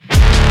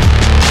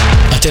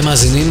אתם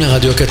מאזינים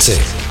לרדיו הקצה,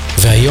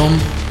 והיום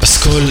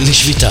פסקול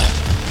לשביתה.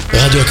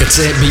 רדיו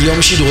הקצה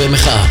ביום שידורי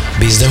מחאה,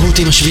 בהזדהות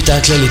עם השביתה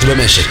הכללית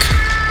במשק.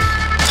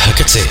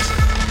 הקצה,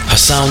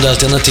 הסאונד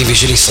האלטרנטיבי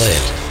של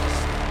ישראל.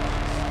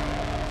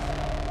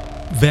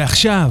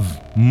 ועכשיו,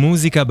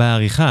 מוזיקה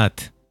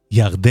בעריכת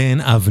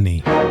ירדן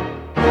אבני.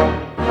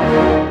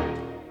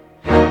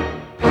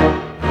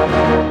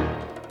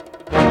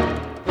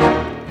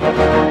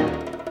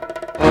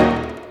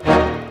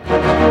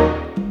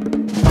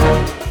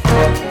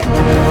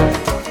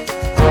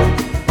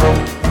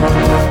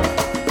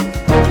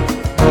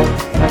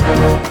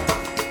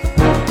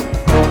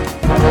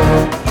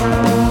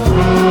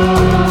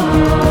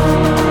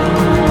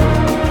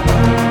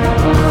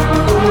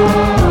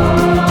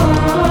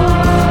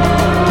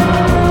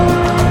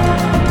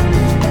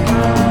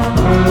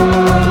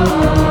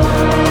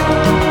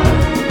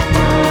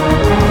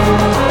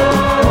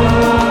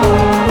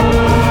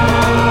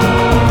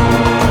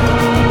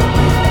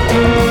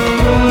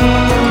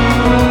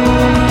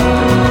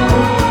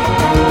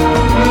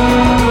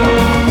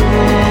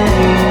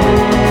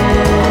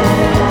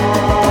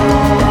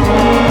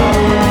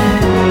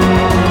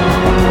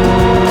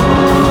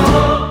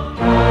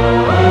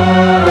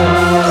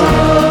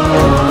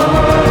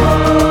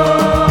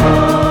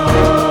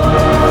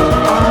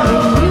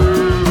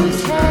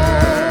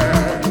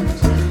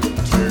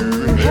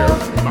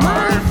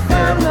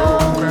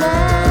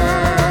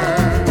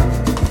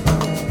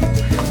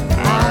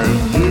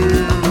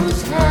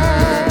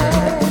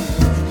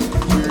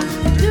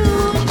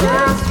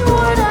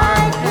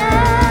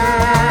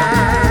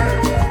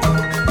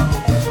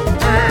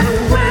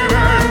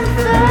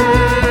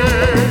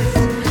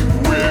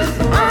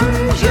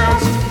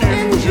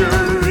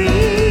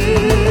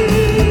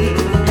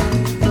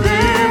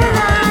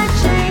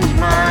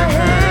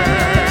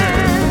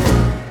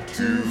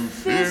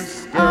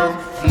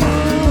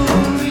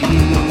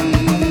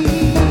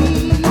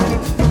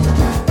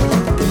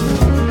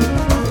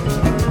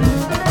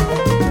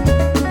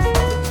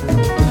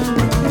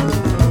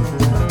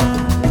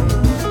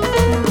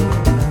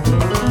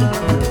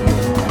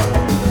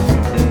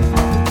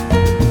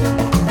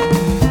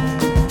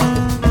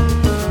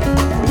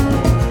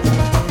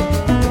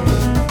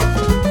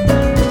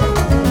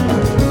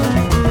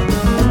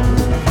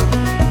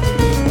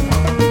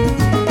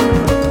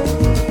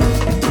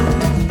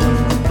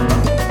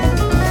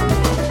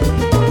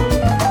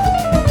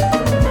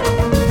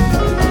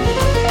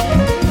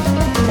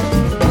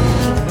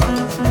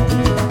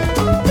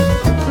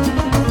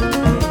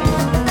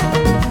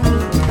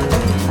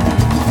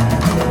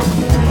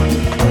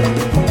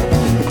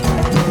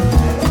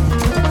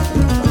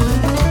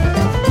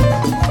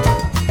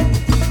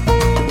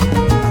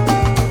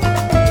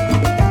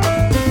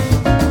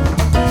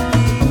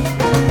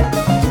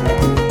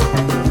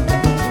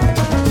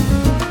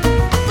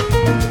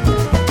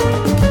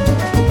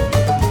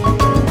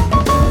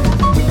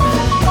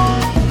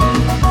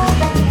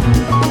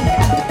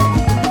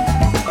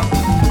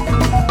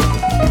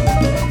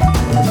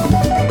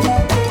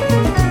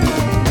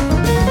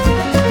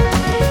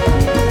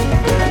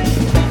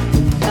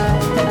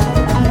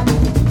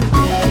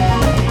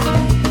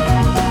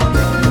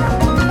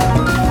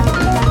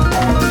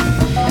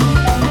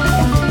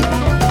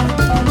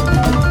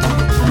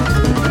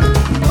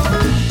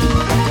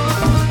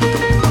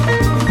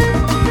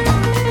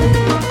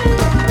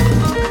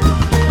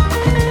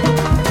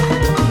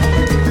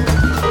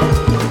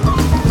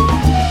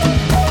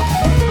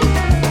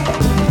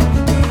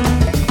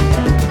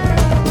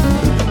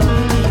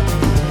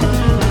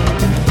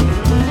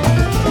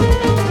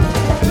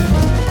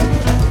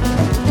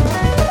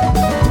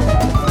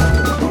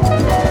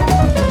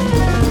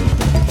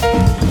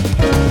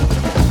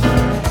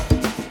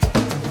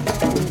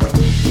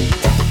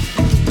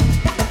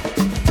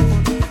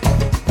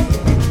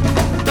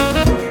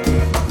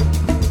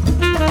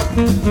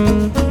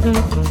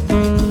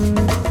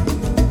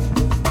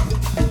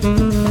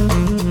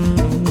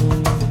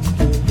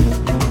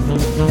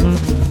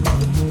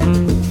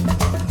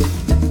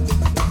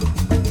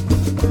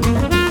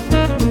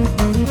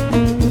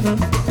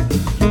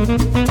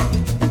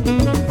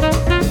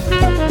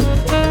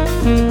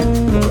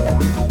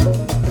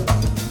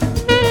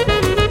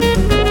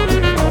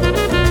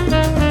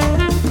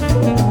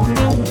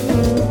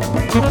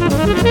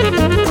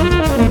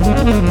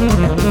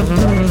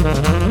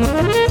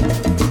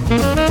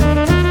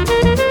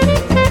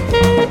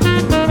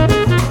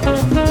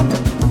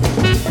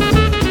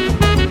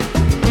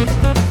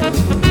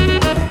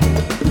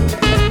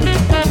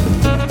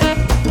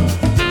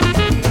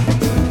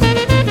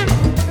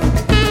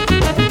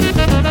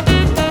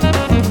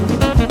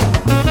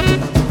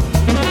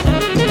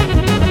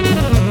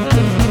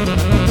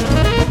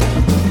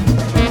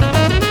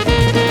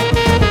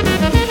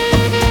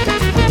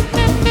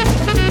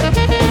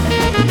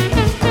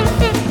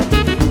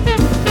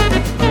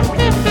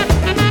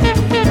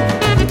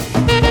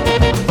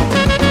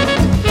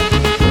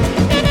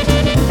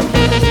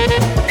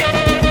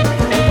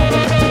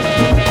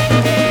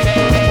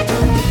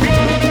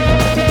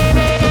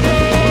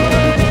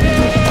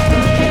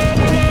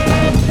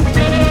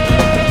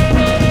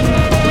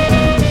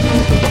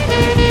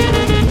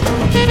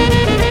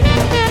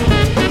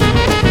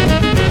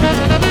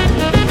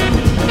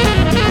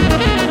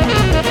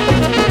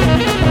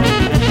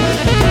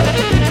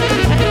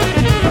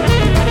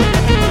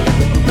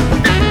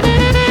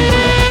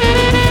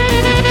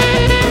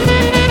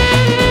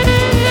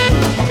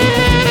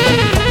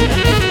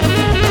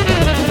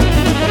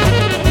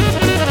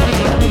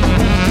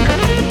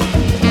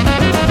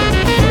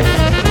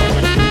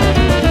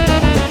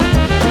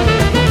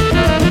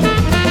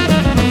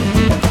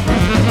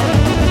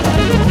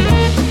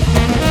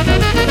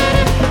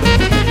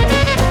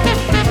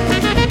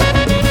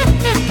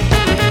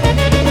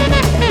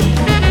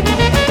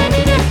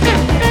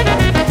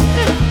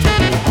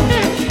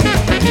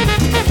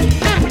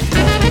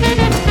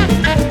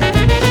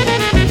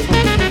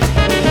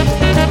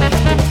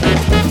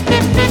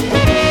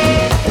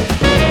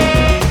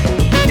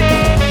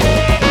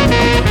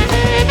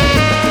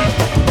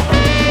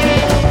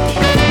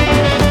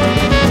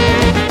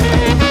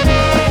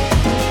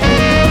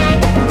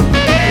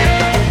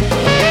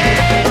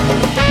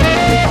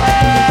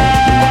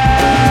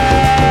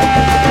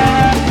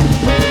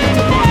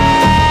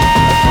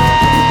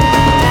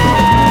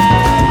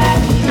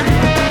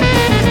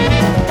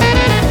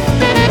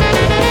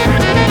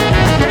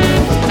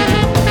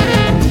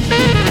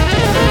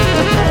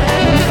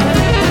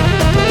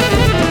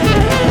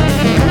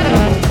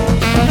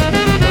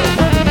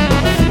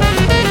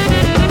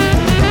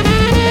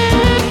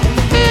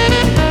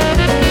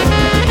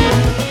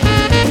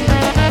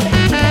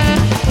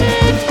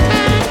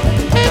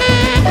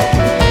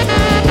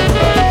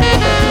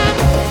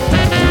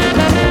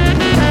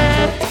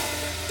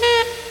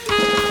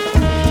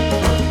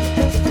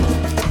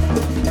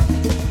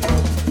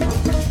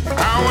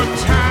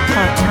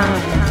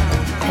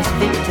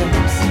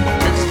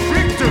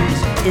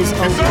 is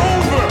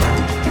over.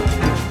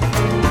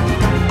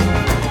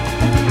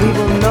 We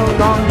will no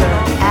longer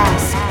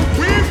ask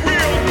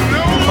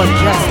for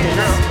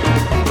justice.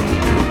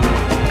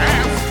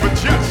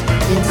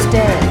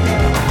 Instead,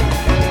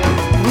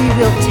 we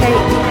will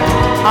take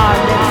our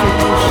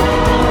retribution.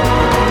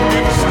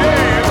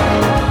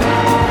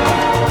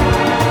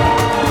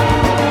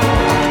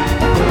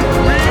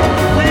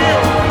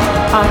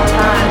 Our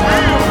time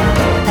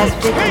as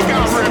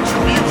victims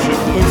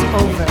is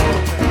over.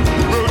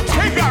 We'll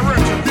take our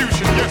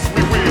retribution, yes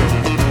we will.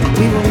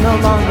 We will no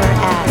longer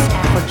ask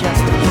for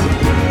justice.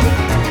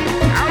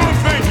 I don't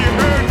think you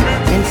heard me.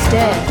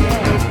 Instead,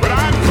 But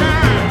I'm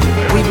tired.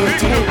 we will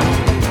take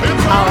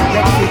our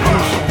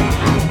retribution.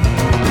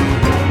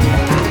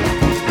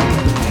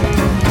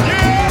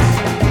 Yes!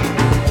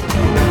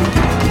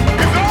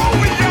 It's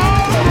over,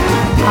 y'all!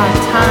 Our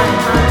time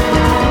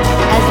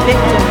as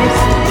victims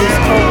is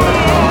over.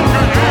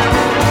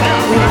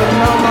 We will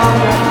no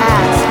longer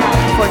ask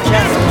for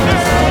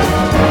justice.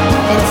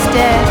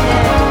 Instead,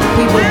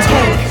 we will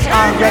take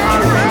our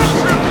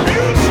retribution.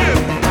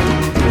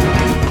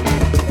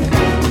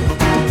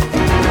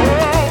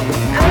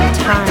 Our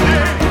time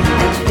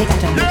as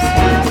victims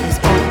is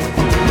over.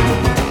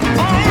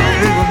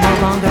 We will no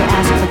longer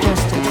ask for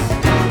justice.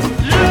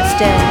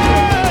 Instead,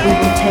 we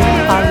will take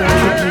our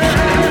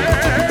retribution.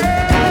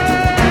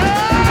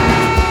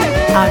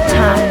 Our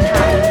time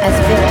as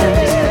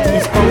victims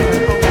is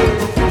over.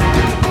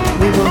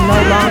 We will no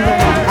longer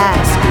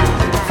ask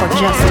for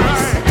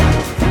justice.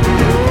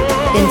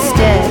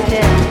 Instead,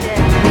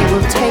 we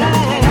will take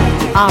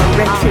our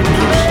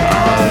retribution.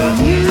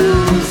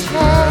 Use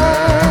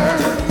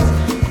hands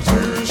to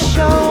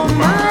show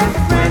my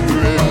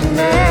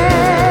friendliness.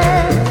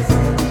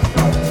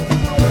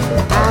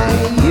 I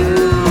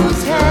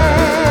use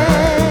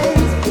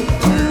hands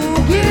to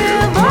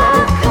give a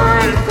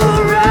kind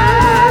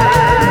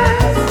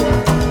caress.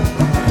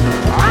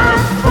 I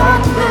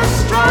fought the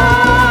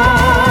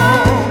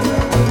strong.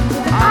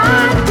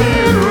 I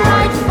did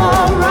right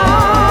for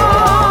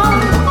wrong.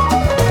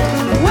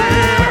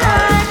 When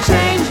I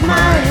changed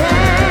my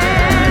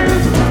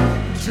hands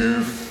to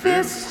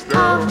fists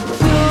of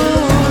fury.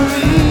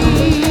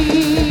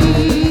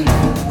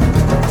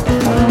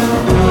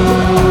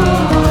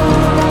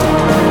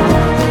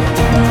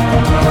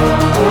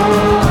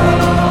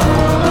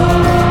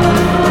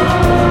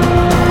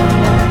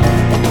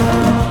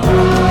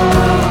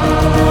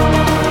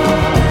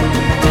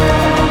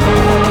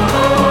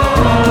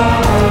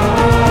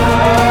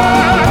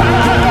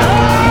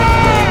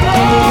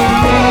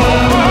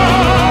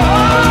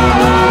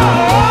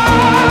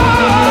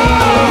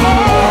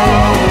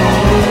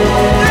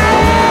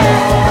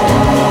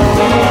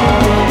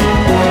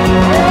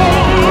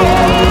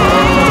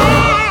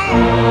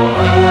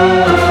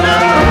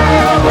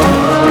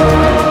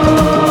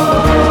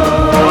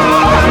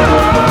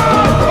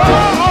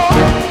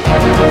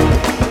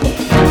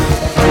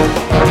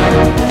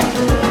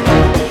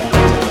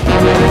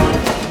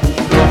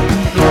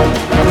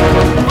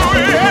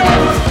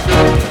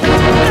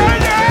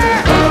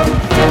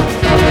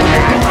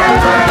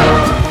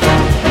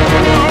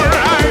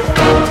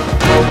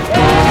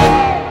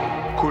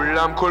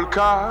 כולם כל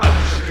כך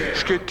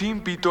שקטים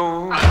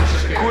פתאום,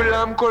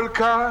 כולם כל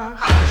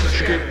כך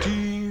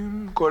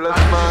שקטים כל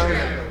הזמן.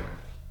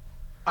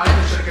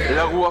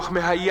 לרוח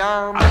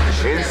מהים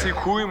אין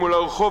סיכוי מול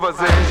הרחוב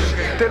הזה,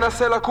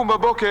 תנסה לקום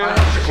בבוקר,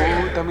 פה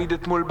תמיד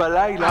אתמול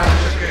בלילה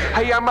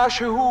היה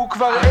משהו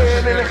כבר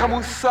אין לך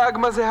מושג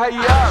מה זה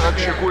היה, רק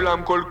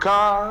שכולם כל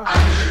כך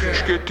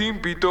שקטים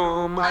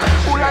פתאום,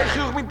 אולי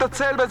חיוך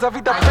מתעצל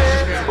בזווית הפה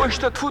או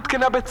השתתפות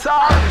כנה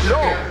בצער,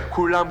 לא,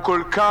 כולם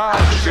כל כך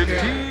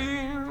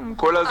שקטים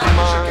כל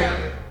הזמן.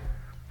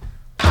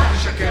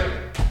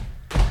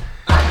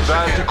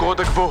 והתקרות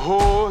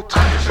הגבוהות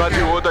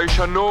בדירות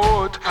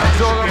הישנות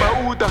זו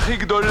הרמאות הכי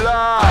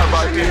גדולה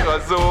בעיר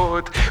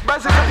הזאת.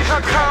 באיזה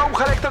חתיכת חר הוא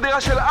מחלק את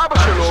הדירה של אבא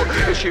שלו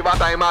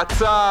לשבעת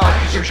המעצר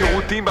עם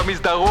שירותים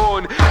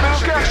במסדרון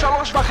ולוקח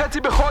 3.5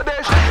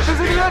 בחודש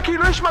וזה נראה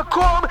כאילו יש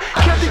מקום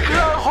כי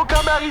התקרה רחוקה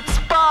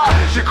מהרצפה.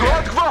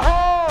 תקרות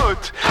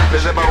גבוהות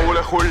וזה ברור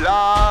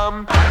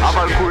לכולם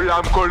אבל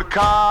כולם כל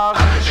כך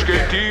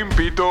שקטים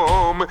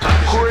פתאום,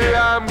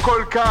 כולם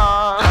כל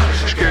כך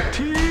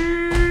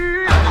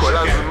שקטים כל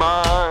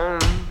הזמן.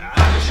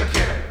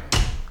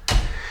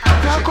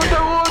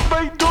 והכותרות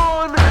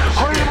בעיתון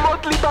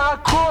הולמות לי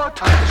ברקות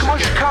כמו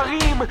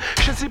שקרים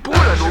שסיפרו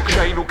לנו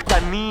כשהיינו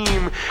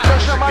קטנים,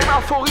 והשמיים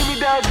אפורים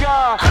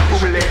מדאגה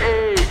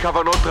ומלאי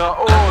כוונות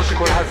רעות.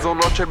 כל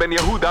הזונות של בן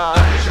יהודה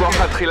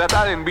בואכה תחילת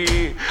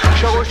אלנבי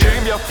שרו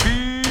שירים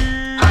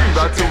יפים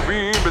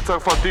ועצובים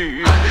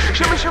בצרפתית,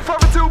 שמשפה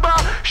וצהובה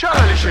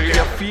שרה לי שירים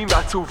יפים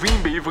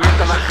ועצובים בעברית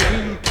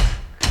תנכית.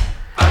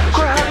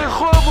 כל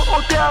הרחוב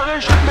עוטה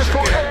הרשת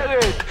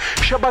מפוארת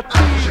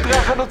שבתית,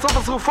 ריח הנוצות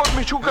השרופות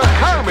משוק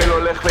הכרמל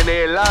הולך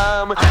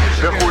ונעלם,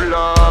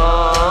 וכולם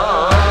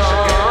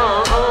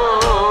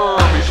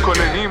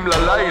מתכוננים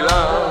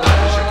ללילה.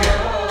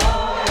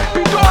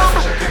 פתאום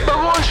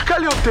בראש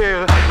קל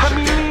יותר,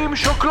 המילים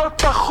מילים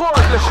שוקלות פחות,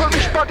 לכל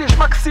משפט יש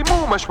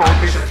מקסימום משמעות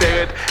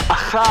נסתרת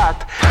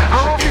אחת.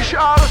 הרוב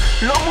נשאר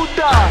לא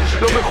מודע,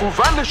 לא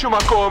מכוון לשום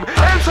מקום,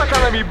 אין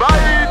סכנה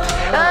מבית,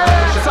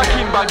 אין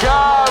סכין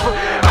בגב,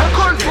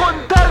 הכל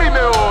פרונטלי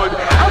מאוד,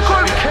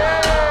 הכל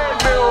כן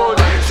מאוד,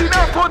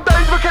 שנאה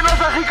פרונטלית וכן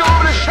זה הכי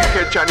קרוב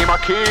לשקט שאני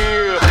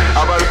מכיר,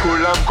 אבל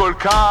כולם כל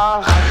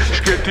כך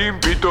שקטים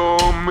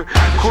פתאום,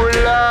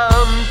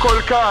 כולם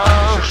כל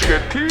כך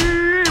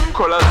שקטים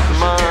כל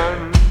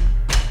הזמן.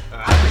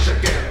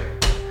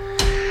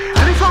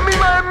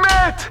 לפעמים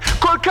האמת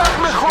כל כך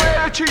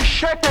מכוערת שהיא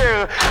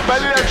שקר, בא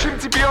לי להגשים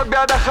ציפיות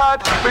ביד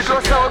אחת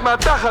ולתלוש שערות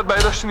מהתחת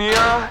ביד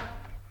השנייה.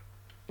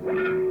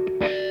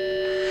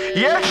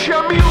 יש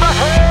ימים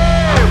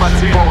בהם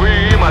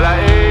הציפורים על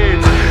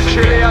העץ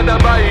שליד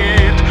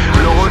הבית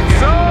לא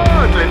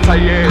רוצות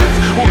לצייץ,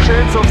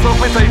 וכשהן סוף סוף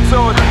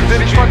מצייצות זה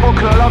נשמע כמו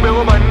כללה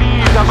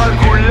ברומנית, אבל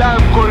כולם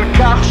כל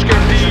כך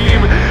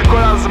שקטים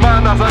כל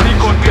הזמן, אז אני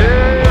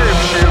כותב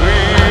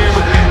שירים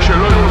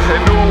שלא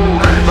יולחנו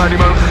ואני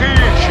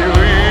מלחין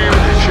שירים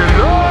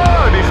שלא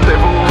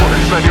נכתבו,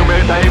 ואני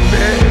אומר את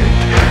האמת,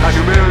 אני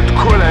אומר את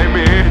כל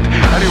האמת,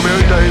 אני אומר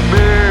את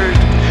האמת,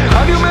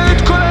 אני אומר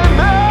את כל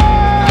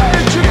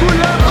האמת,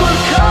 שכולם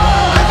כל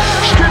כך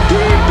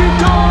שקטים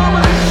פתאום,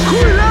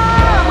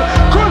 כולם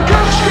כל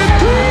כך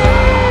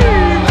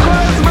שקטים כל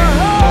הזמן.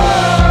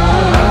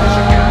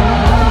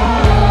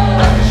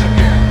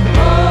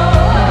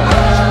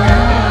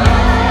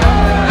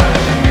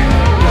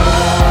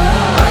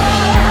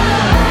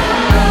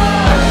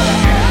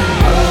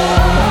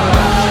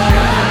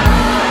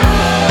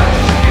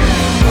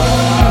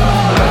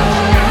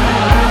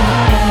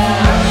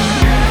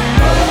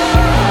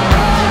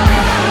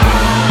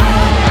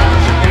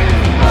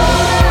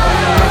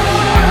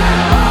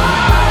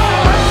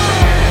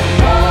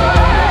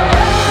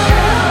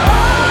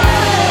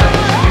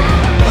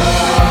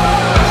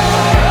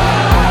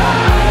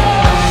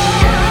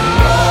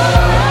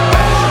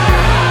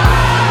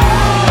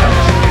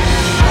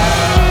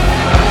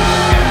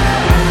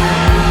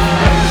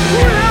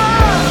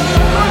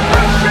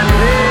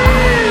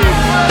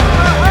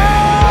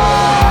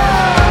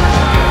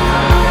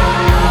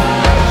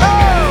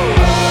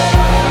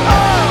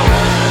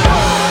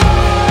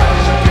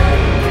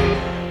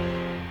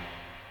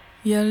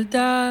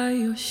 ילדה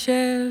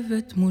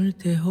יושבת מול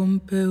תהום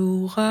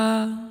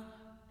פעורה,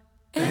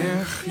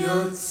 איך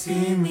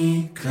יוצאים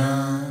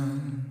מכאן?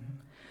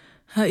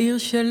 העיר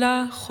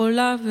שלה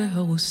חולה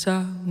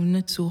והרוסה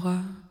ונצורה.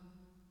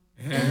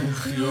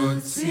 איך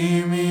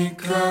יוצאים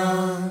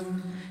מכאן?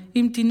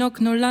 אם תינוק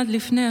נולד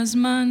לפני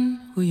הזמן,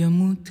 הוא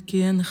ימות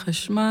כי אין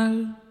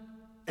חשמל.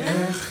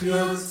 איך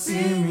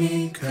יוצאים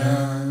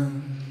מכאן?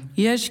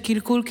 יש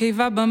קלקול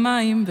קיבה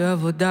במים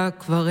ועבודה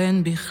כבר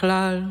אין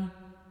בכלל.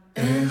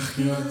 איך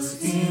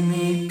יוצאים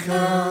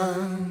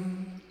מכאן?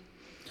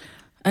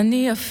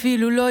 אני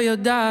אפילו לא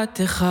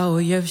יודעת איך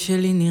האויב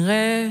שלי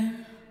נראה.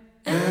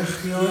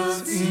 איך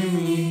יוצאים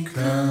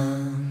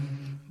מכאן?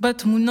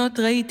 בתמונות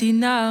ראיתי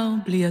נער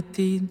בלי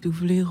עתיד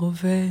ובלי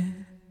רובה.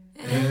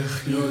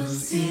 איך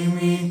יוצאים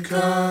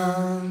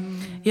מכאן?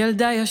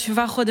 ילדה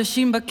ישבה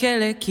חודשים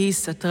בכלא כי היא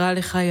סתרה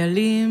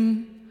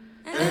לחיילים.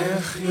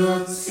 איך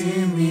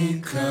יוצאים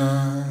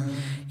מכאן?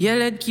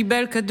 ילד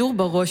קיבל כדור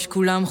בראש,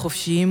 כולם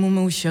חופשיים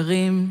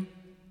ומאושרים.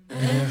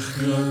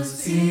 איך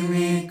יוצאים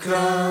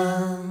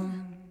מכאן?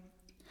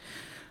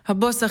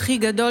 הבוס הכי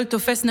גדול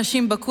תופס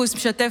נשים בכוס,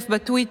 משתף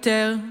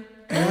בטוויטר.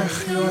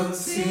 איך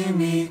יוצאים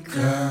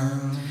מכאן?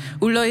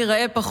 הוא לא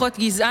ייראה פחות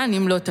גזען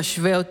אם לא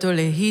תשווה אותו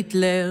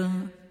להיטלר.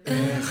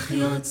 איך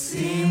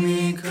יוצאים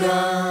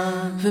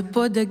מכאן?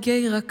 ופה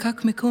דגי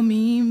רקק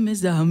מקומיים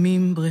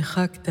מזהמים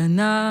בריכה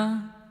קטנה.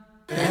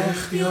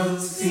 איך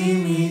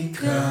יוצאים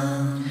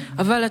מכאן?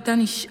 אבל אתה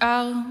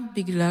נשאר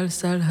בגלל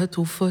סל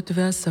התרופות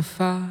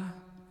והשפה.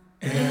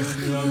 איך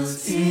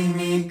יוצאים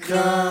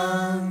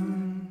מכאן?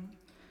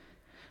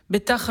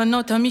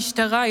 בתחנות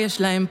המשטרה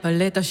יש להם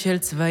פלטה של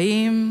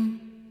צבעים.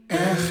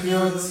 איך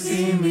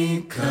יוצאים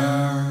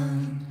מכאן?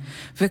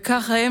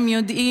 וככה הם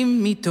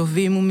יודעים מי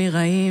טובים ומי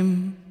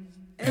רעים.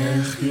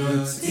 איך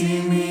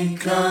יוצאים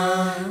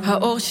מכאן?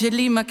 האור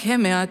שלי מכה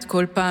מעט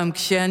כל פעם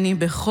כשאני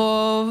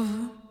בחוב.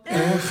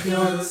 איך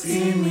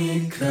יוצאים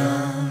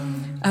מכאן?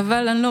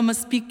 אבל אני לא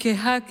מספיק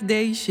כהה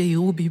כדי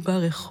שיראו בי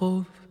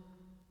ברחוב.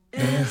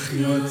 איך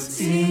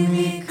יוצאים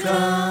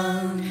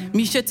מכאן?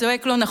 מי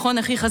שצועק לא נכון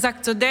הכי חזק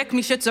צודק,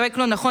 מי שצועק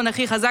לא נכון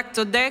הכי חזק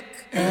צודק.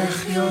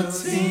 איך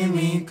יוצאים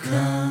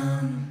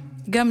מכאן?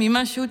 גם אם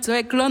משהו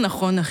צועק לא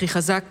נכון הכי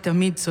חזק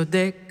תמיד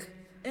צודק.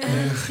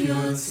 איך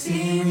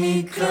יוצאים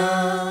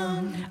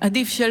מכאן?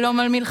 עדיף שלום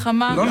על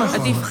מלחמה, לא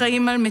נכון. עדיף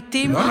חיים על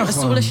מתים, לא נכון.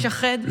 אסור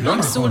לשחד, לא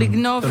אסור נכון.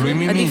 לגנוב, תלוי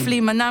ממי. עדיף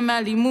להימנע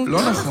מאלימות,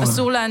 לא נכון.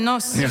 אסור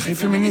לאנוס. אני הכי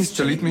פמיניסט,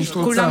 שליט מי שאת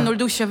רוצה. כולם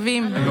נולדו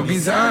שווים. אני לא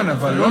גזען,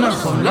 אבל לא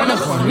נכון, לא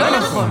נכון, לא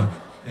נכון.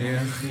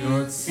 איך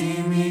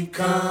יוצאים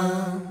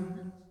מכאן?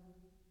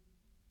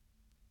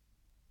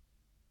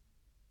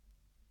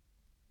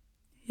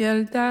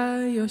 ילדה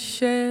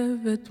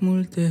יושבת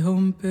מול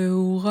תהום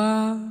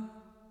פעורה,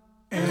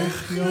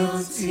 איך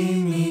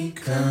יוצאים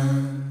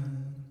מכאן?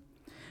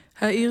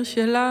 העיר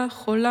שלה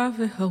חולה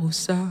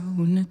והרוסה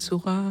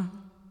ונצורה.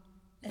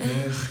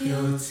 איך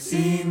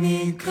יוצאים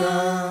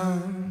מכאן?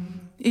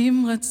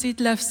 אם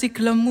רצית להפסיק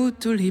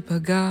למות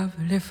ולהיפגע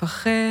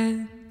ולפחד,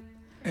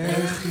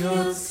 איך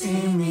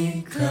יוצאים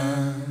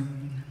מכאן?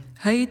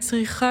 היית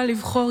צריכה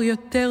לבחור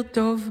יותר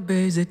טוב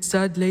באיזה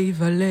צד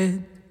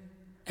להיוולד.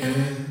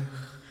 איך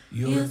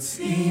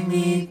יוצאים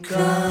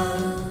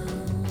מכאן?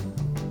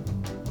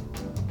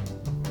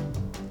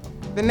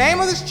 The name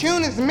of this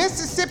tune is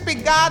Mississippi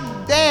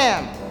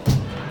Goddamn.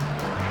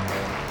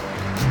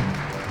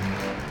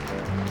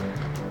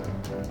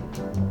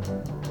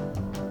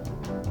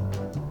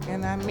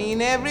 And I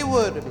mean every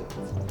word of it.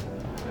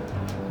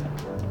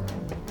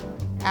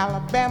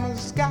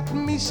 Alabama's got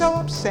me so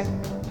upset.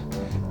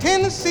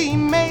 Tennessee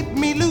made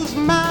me lose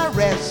my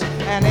rest.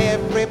 And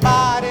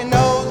everybody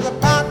knows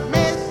about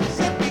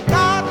Mississippi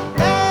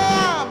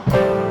Goddamn.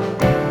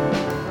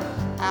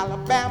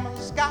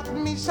 Alabama's got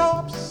me so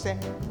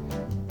upset.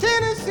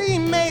 Tennessee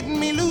made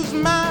me lose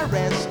my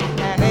rest.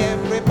 And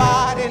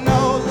everybody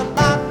knows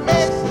about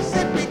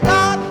Mississippi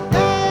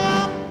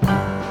Goddamn.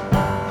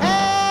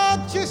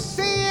 Can't you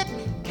see it?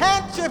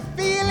 Can't you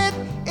feel it?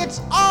 It's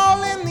all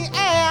in the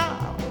air.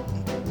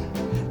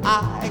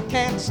 I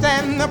can't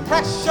stand the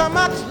pressure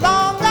much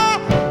longer.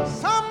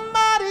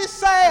 Somebody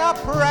say a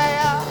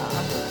prayer.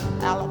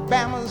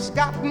 Alabama's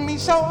gotten me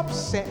so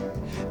upset.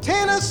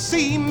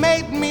 Tennessee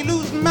made me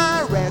lose my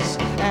rest.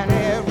 And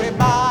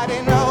everybody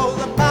knows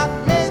about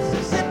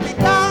Mississippi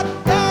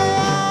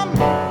Goddamn.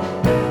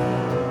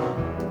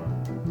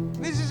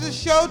 This is a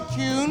show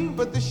tune,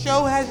 but the show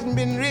hasn't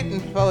been written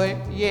for it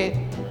yet.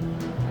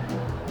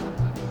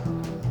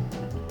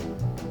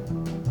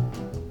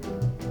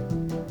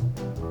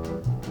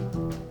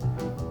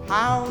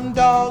 Hound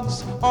dogs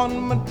on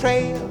my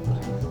trail,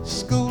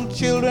 school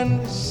children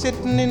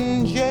sitting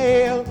in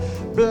jail,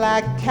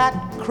 black cat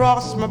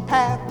cross my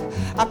path.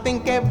 I think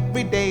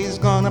every day's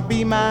gonna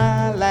be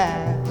my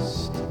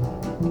last.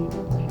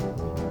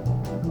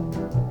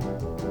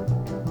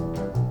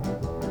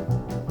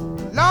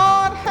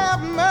 Lord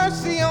have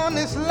mercy on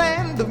this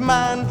land of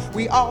mine.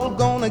 We all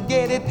gonna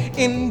get it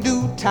in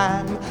due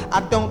time. I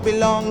don't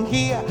belong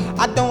here,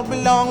 I don't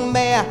belong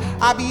there.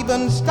 I've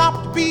even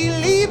stopped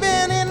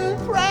believing in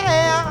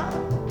prayer.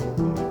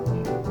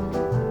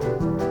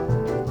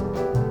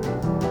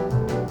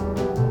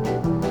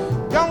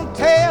 Don't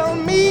tell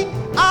me,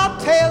 I'll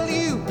tell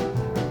you.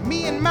 Me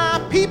and my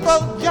people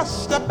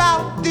just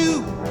about do.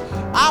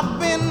 I've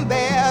been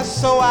there,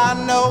 so I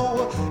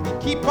know. You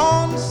keep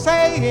on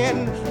saying,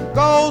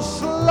 go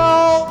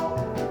slow.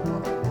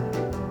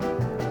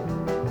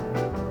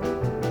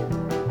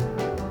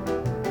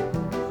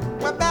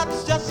 Well, that's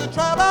just the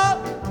trouble.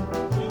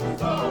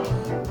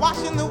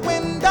 Washing the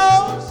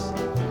windows,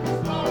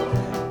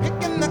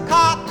 picking the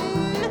cotton.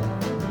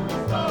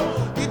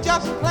 You're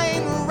just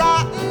plain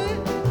rotten.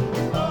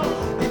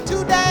 You're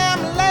too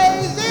damn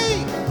lazy.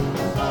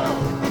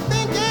 Your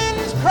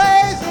thinking's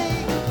crazy.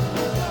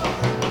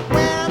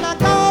 Where am I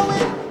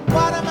going?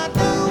 What am I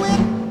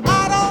doing?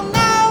 I don't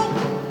know.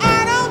 I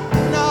don't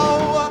know.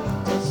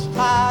 Just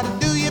try to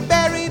do your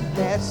very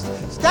best.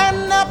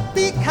 Stand up,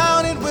 be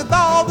counted with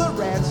all the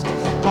rest.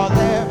 'Cause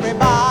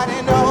everybody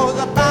knows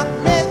about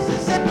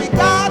Mississippi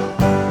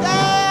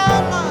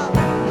Goddamn.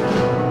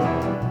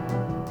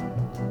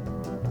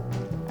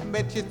 I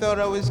bet you thought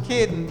I was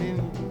kidding,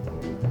 didn't you?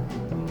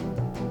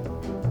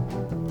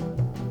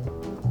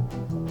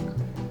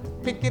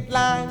 Picket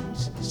lines,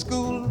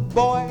 school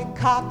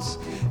boycotts.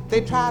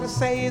 They try to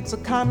say it's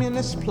a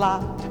communist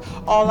plot.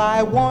 All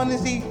I want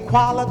is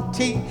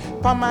equality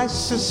for my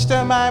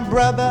sister, my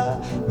brother,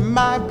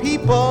 my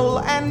people,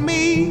 and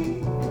me.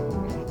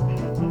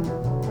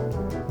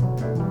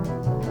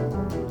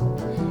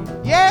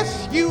 Yes,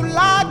 you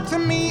lied to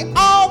me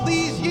all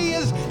these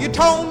years. You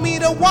told me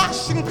to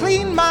wash and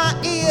clean my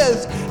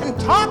ears and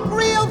talk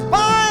real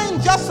fine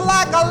just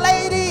like a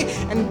lady,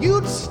 and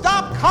you'd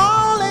stop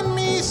calling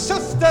me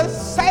Sister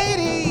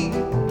Sadie.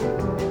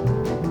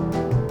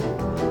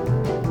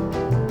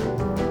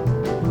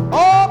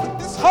 Oh, but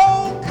this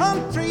whole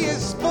country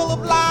is full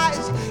of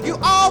lies. You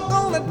all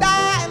gonna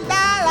die and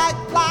die like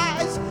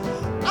flies.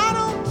 I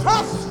don't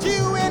trust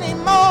you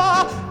anymore.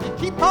 You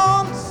keep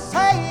on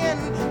saying,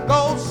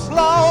 go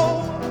slow.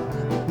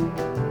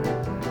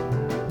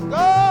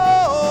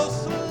 Go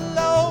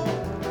slow.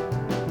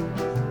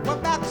 Well,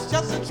 that's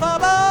just the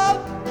trouble.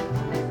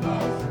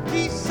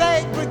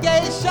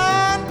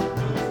 Desegregation,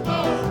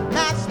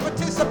 mass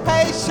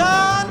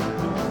participation,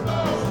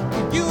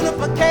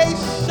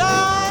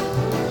 unification.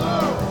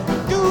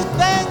 Do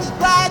things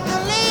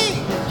gradually,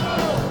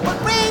 but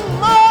bring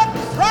more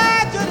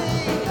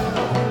tragedy.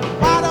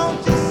 Why don't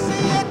you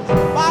see it?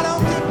 Why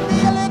don't you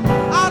feel it?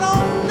 I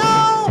don't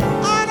know.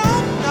 I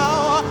don't know.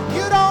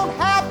 You don't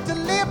have to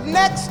live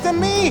next to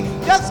me.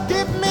 Just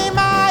give me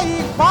my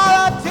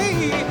equality.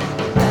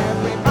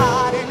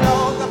 Everybody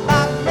knows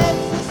about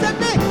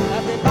Mississippi.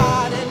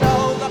 Everybody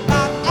knows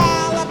about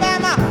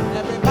Alabama.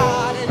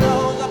 Everybody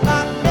knows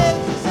about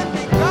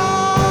Mississippi.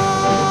 Goddamn.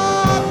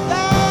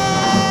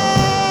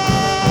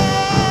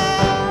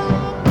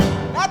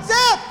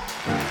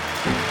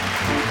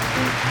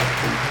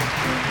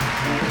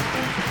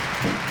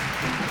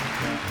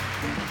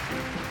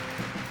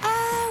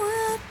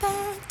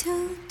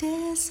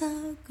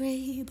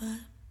 but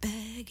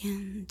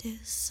begging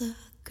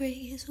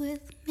disagrees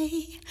with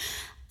me.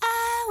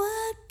 I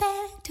would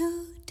beg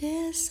to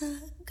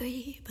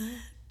disagree, but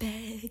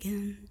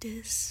begging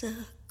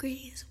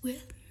disagrees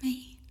with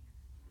me.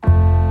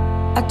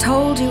 I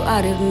told you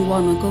I didn't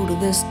want to go to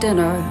this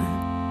dinner.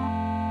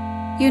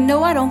 You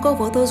know I don't go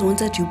for those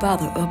ones that you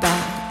bother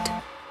about.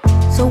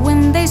 So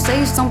when they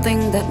say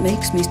something that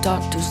makes me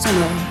start to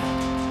simmer,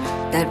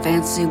 that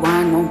fancy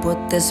wine won't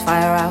put this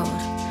fire out.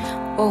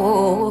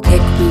 Oh,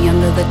 kick me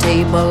under the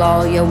table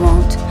all you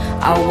want,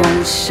 I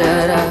won't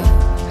shut up,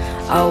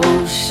 I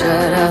won't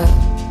shut up.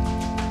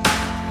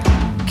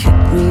 Kick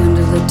me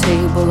under the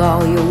table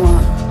all you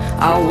want,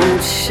 I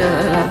won't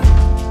shut up,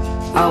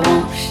 I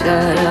won't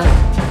shut up.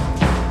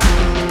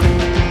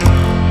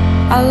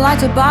 I'd like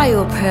to buy you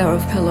a pair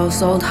of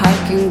pillow-soled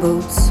hiking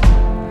boots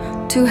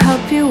to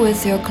help you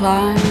with your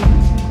climb,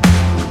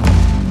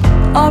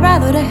 or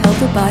rather to help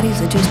the bodies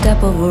that you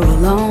step over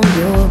along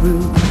your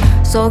route,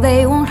 so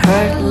they won't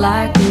hurt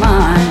like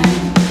mine.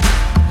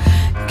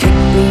 Kick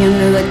me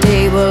under the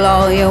table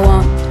all you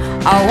want,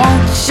 I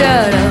won't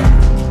shut up,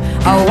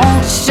 I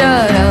won't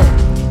shut up.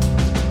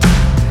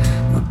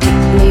 Kick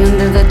me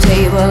under the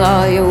table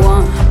all you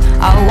want,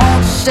 I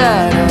won't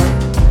shut up,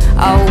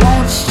 I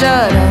won't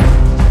shut up.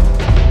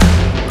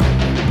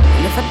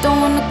 And if I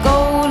don't wanna go,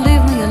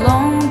 leave me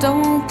alone,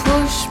 don't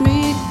push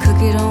me.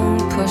 Cookie, don't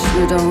push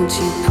me, don't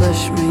you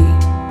push me.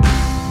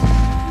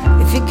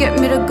 If you get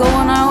me to go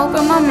and I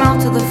open my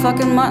mouth to the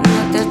fucking mutton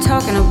that they're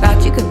talking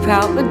about, you could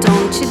pout, but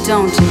don't you,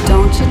 don't you,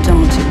 don't you,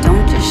 don't you,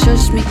 don't you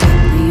shush me. Kick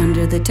me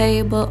under the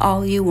table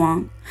all you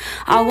want,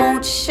 I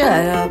won't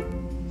shut up,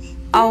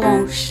 I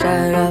won't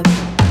shut up.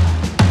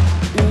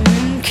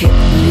 Kick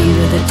me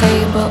under the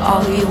table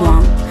all you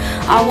want,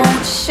 I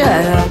won't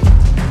shut up,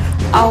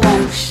 I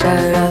won't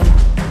shut up.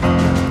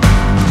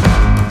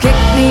 Kick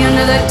me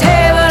under the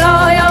table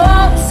all you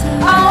want,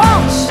 I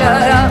won't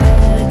shut up,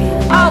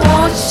 I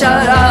won't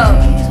shut up.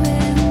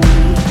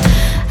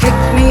 Kick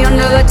me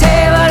under the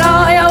table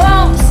all you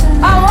want,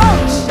 I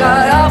won't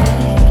shut up,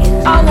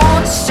 I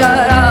won't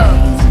shut up.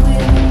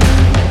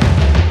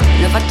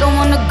 And if I don't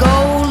wanna go,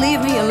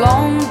 leave me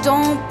alone,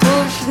 don't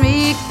push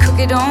me.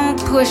 Cookie, don't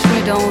push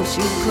me, don't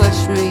you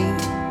push me.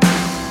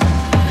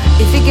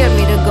 If you get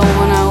me to go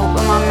and I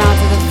open my mouth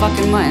to the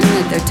fucking mutton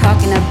that they're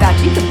talking about,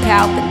 you can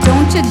pout, but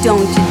don't you,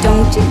 don't you,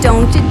 don't you,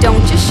 don't you,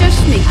 don't you shush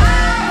me.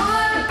 I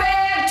would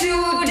beg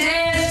to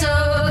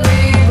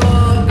disagree,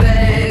 but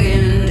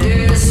begging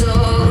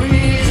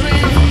disagrees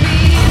with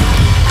me.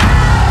 I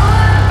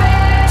would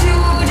beg to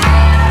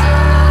disagree,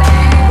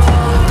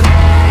 but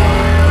begging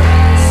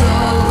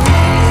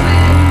disagrees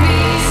with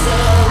me. So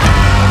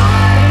I would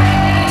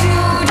beg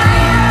to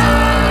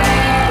disagree,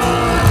 but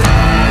begging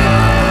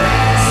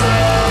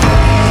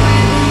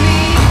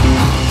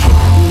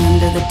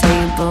under the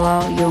table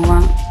all you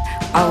want,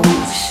 I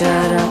won't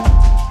shut up,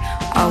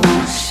 I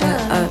won't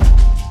shut up.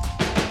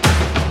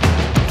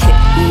 Kick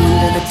me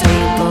under the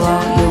table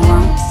all you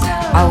want,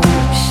 I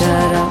won't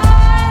shut up,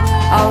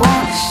 I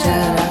won't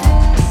shut up.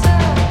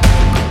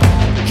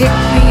 Kick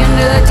me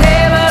under the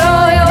table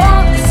all you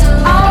want,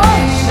 I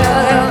won't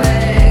shut up,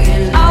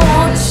 I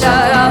won't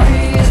shut up.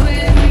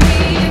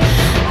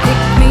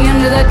 Kick me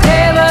under the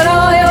table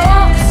all you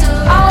want,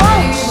 I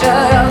won't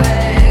shut up,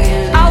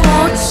 I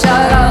won't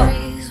shut up.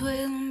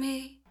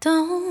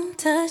 Don't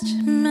touch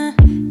my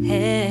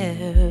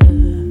hair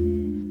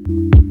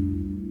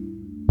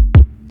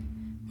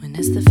when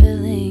it's the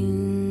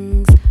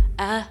feelings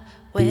I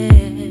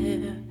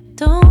wear.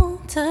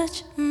 Don't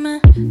touch my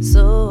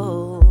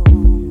soul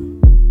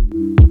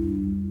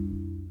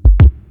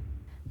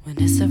when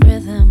it's a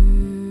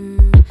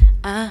rhythm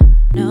I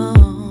know.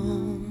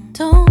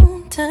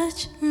 Don't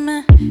touch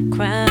my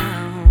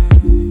crown.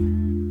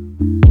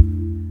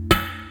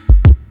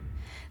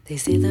 They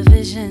see the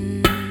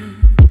vision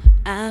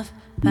I've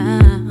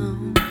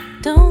found.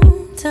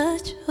 Don't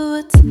touch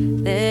what's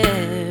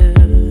there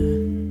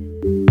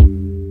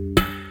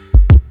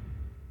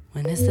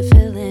when it's the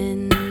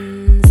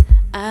feelings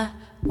I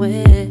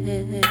wear.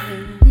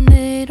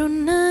 They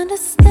don't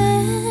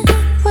understand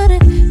what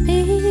it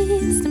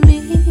means to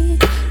me,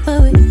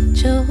 where we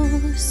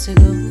chose to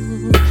go,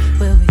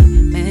 where we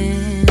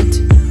meant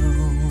to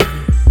know.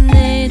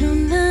 They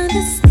don't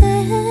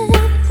understand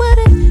what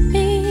it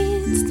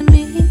means to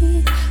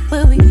me,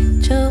 where we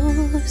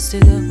chose to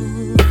go,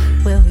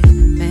 where we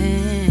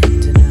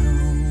meant to know.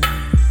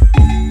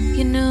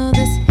 You know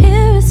this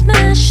here is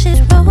my shit,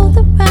 roll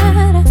the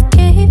ride, I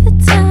gave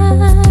it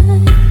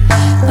time,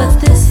 but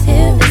this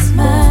here is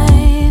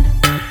mine.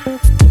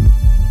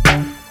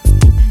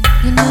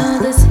 You know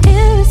this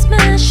here is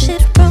my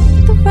shit, roll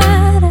the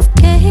ride, I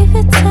gave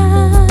it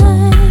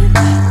time,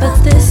 but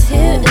this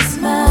here is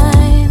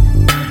mine.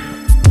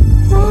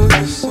 What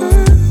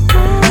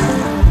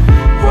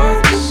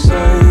you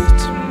say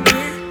to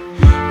me?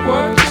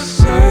 What you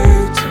say?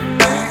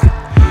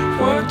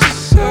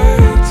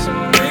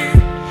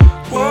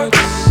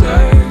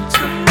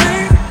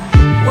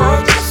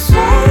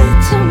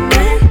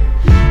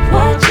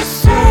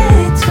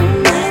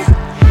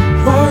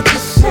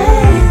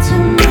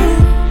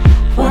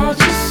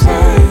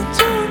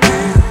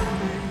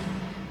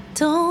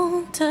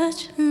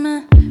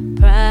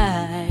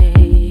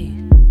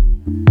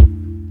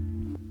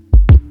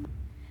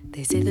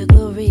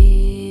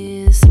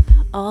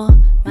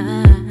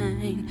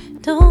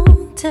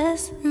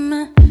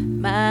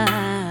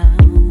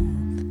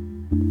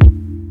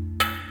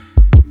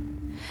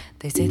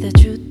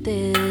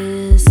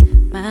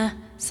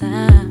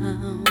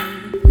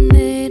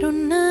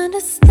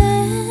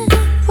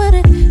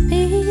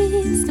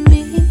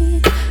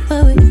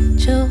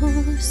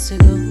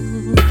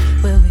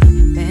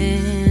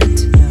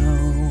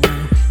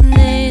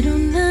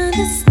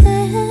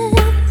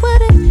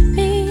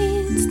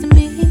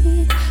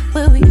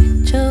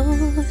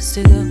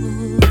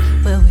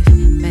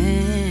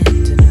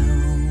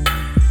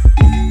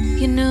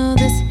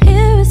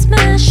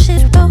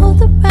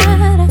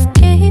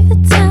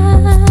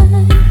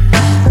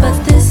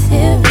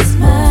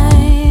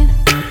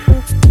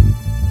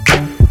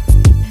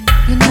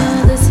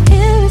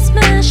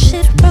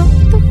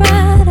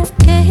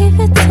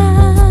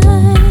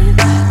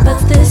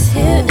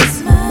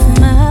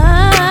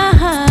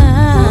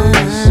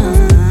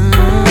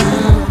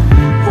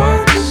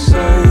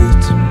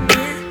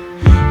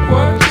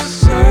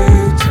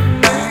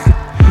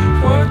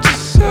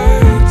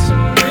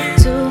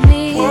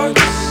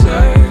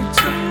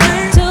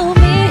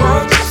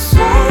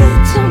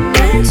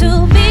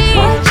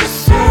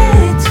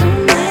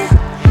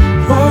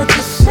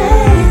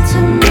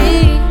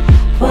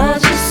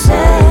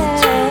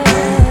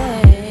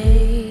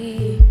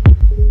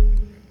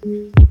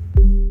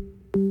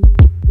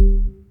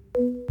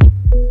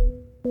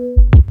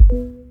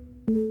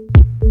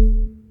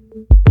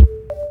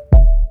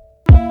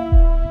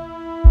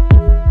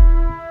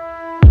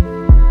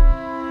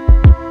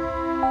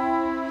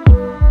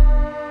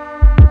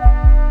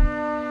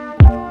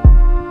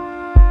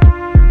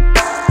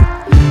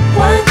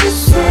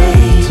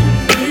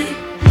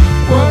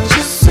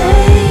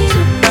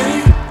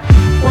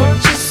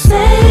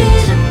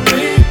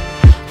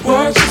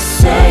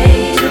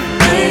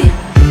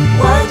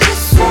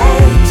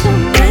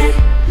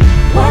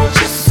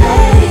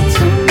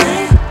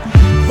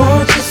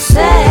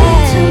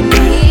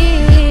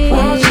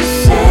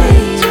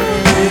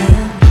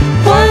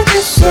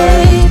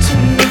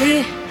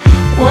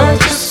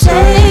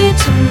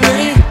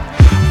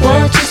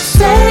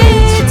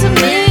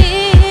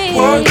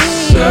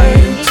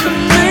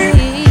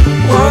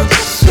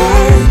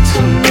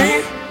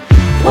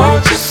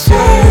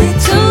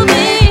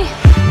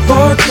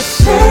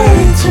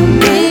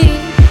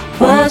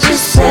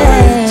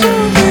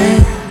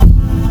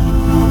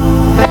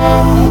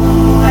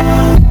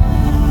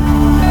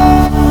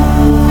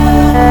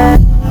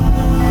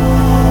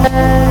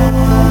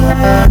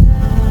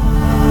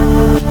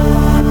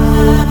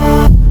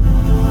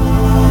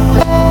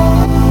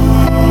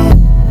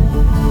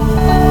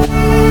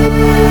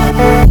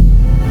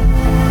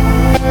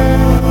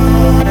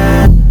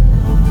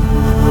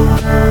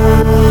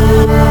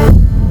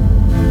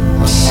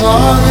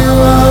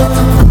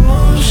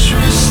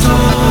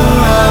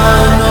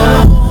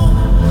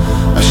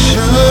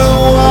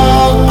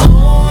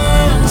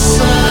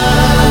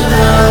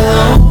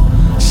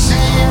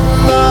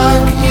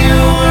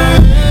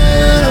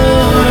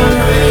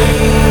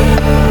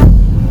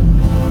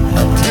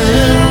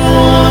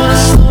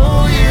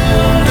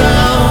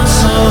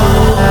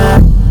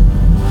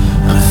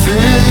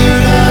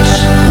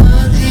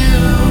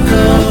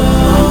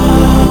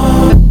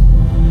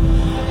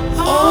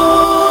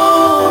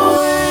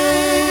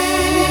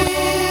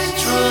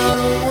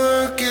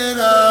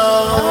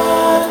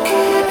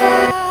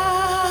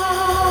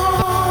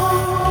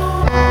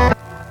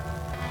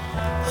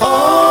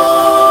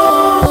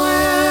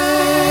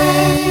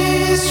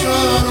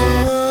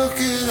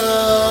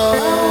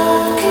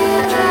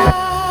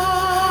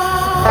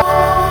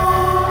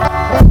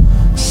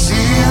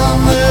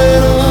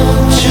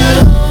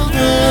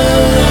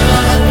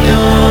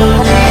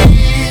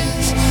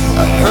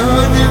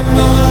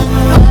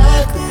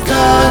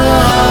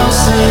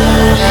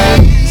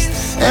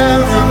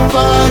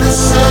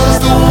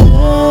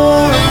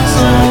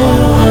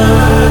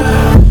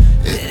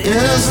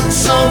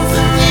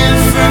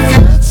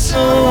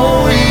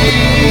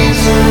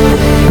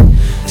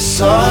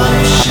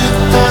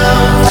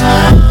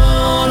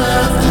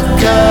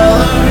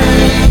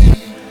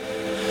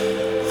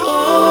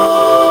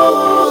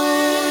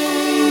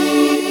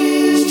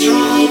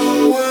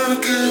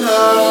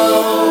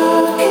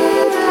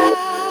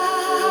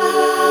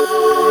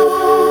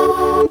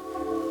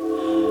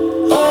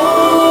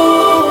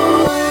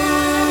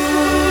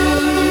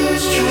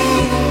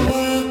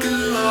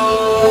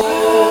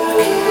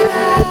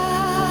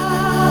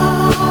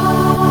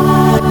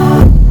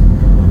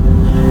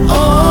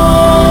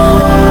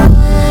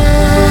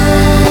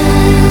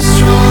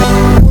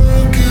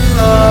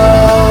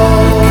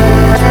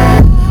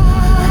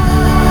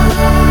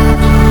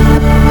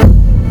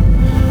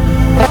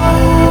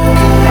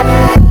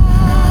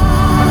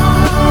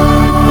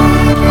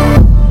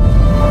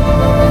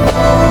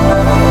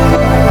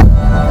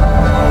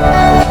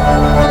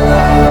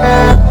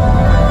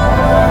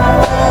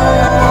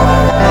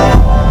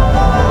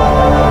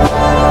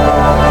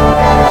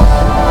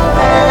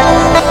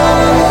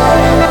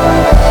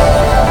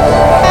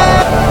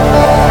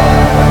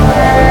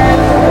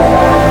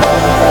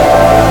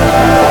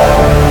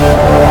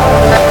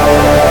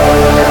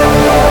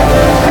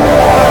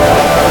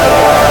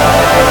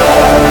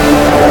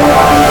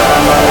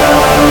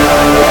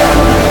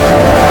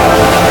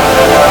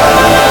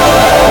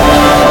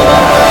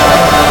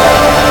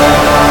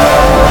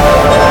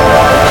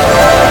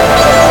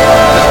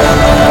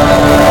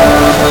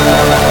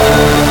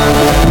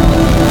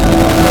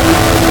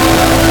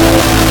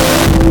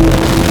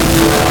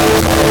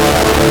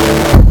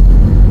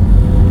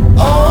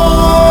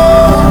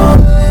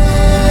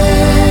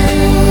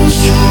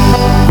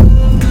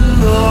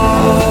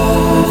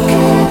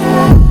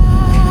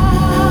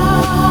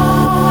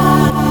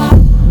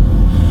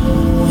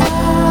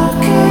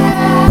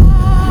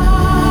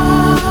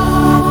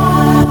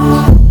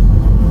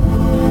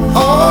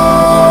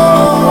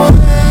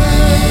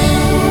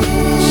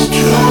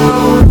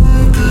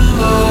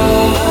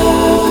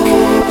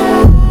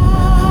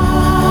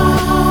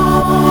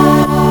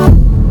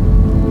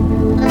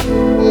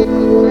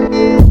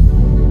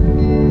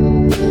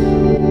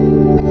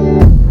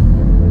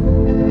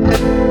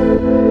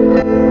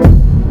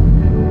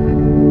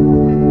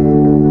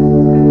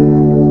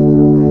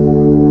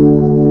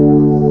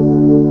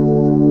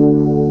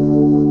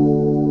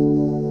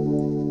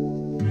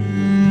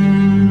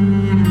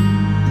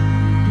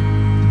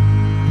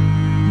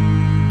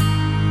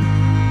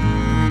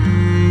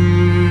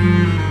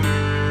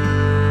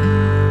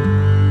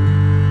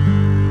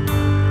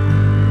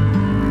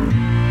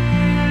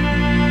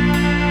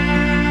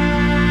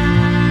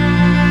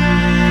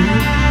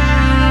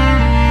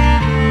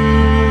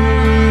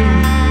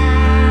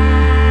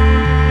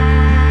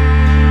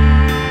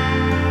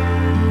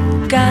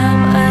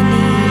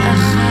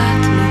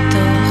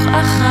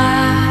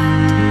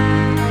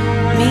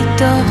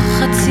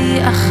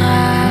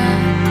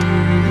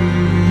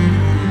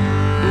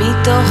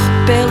 מתוך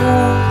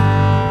פירור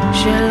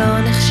שלא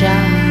נחשב,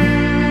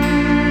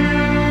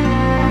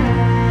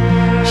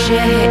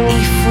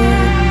 שהעיפו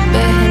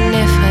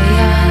בהנף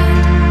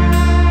היד.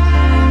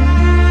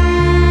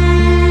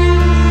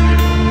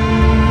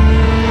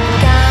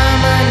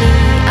 גם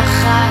אני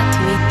אחת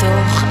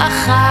מתוך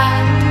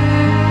אחת,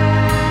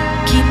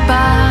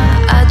 כיפה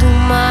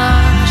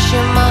אדומה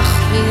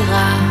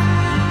שמחבירה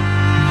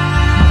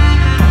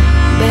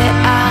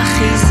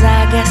באחיזה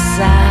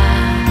גסה,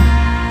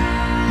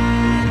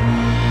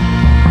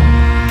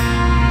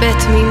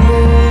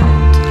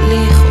 בתמימות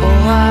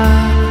לכאורה.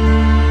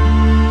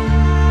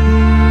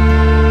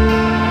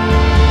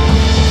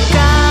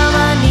 גם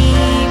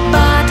אני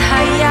בת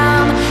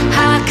הים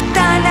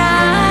הקטנה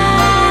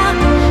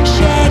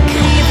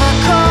שהקריב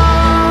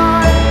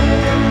הכל,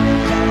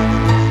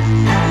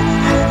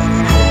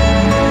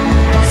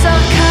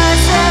 זרקה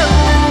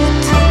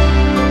זהות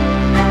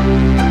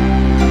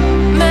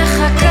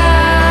מחכה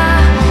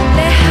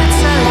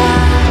להצלה.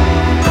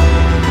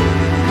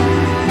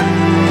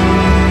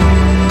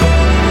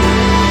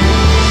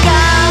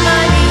 גם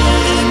אני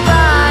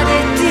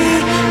איבדתי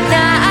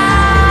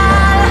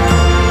נעל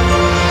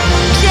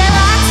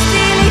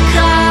כשרצתי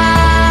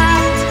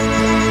לקראת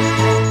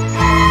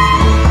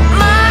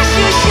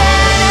משהו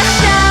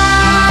שנחשב,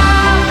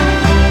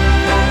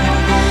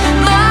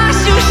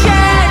 משהו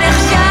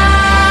שנחשב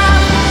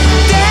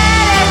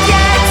דלת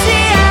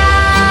יציאה,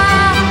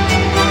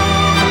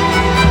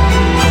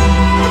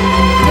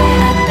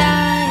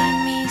 ועדיין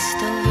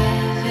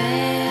מסתובבת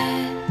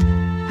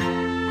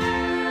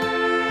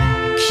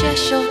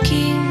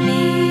כששורקים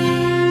לי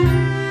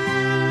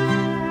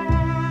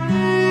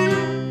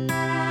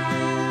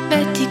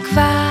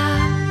בתקווה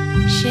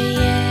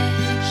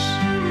שיש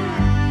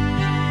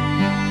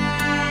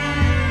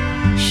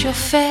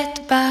שופט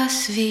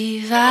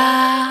בסביבה.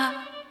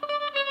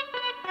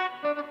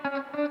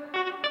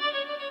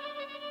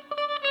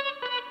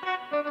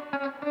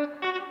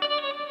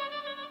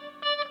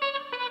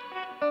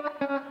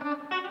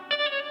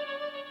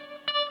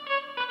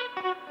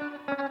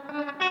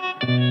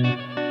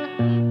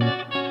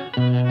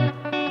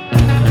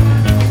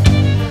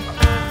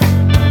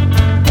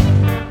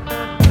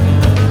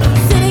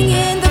 Sitting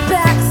in the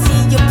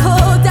backseat, you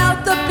pulled out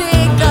the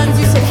big guns.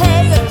 You said,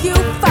 "Hey, are you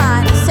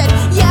fine?" I said,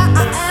 "Yeah,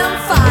 I am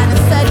fine." I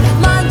said,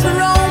 "Mind your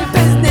own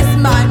business,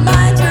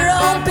 mind your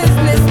own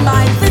business,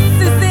 mind." This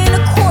isn't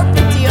a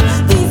corporate deal.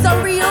 These are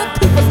real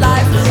people's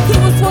lives. He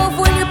was 12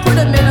 when you put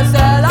him in a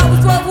cell. I was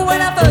 12 when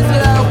I first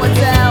met one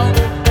cell.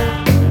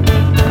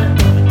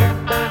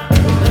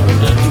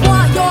 You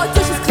want your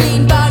dish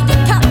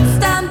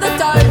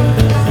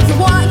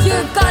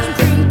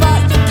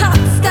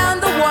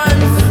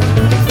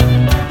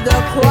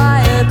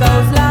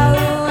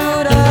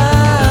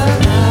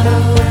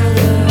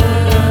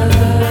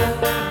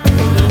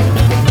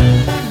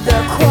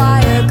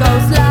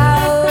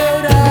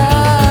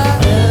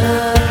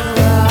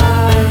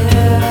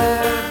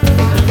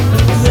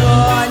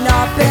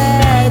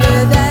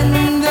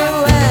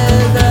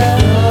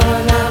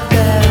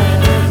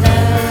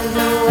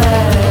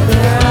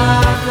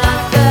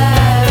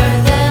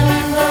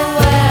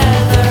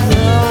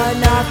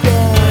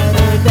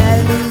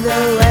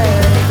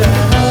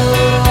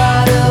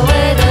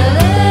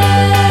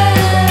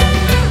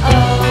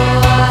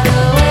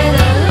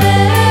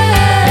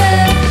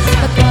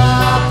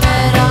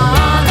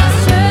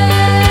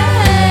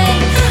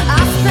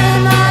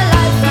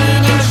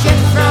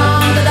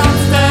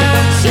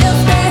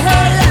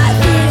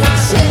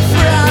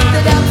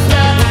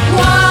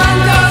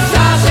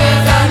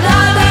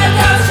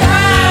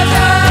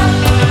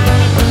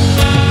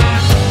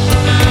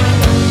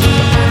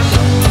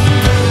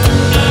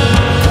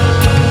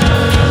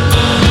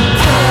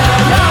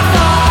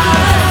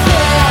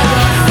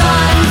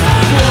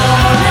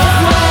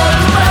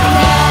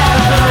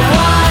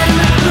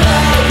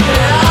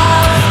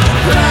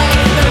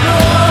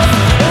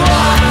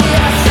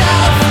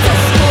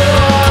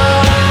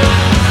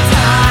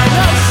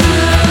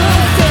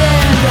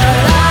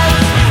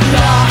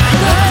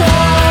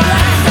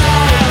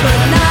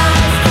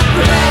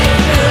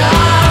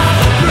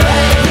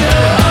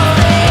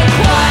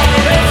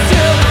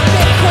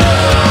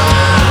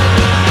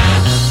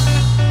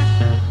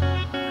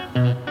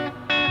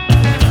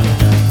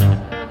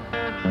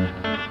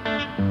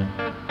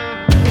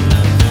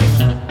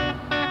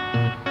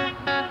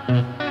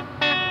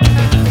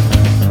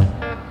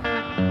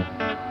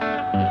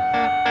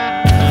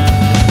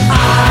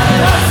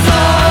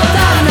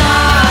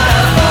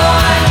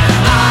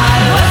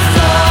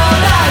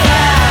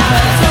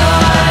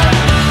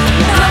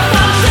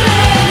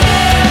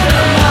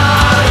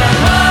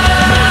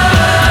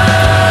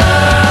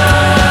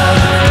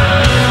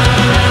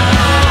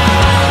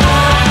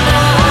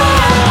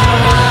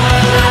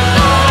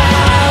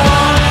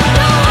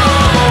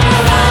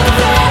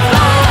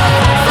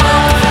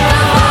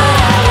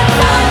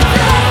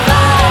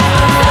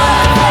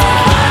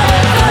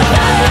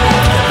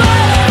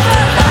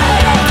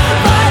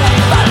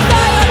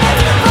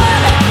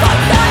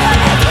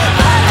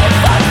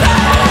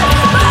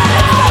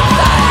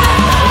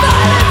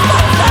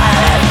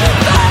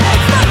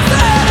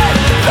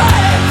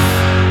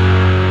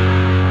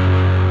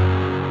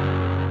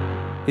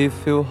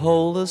If you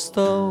hold a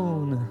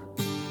stone,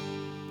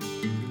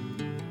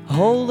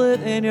 hold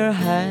it in your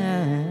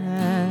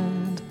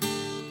hand.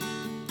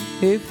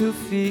 If you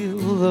feel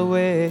the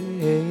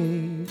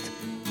weight,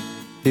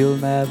 you'll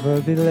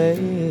never be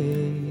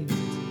late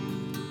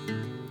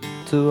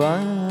to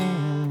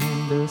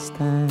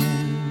understand.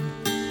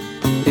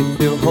 If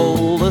you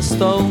hold a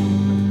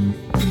stone,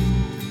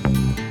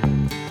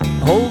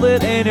 hold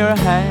it in your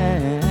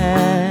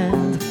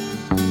hand.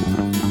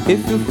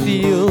 If you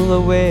feel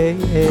the weight,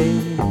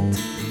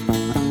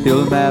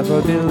 you'll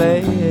never be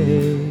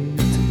late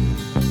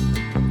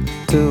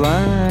to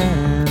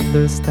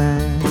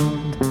understand.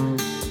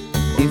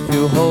 If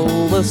you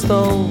hold a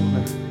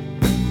stone,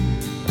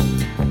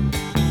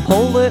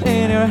 hold it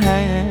in your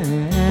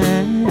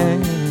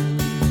hand.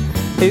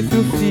 If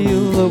you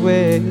feel the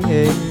weight,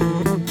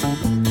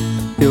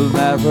 you'll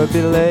never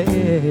be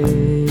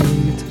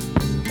late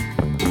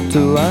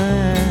to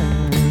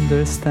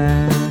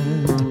understand.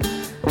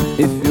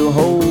 If you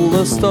hold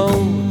a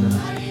stone,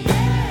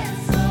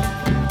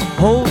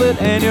 hold it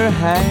in your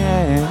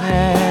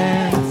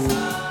hand.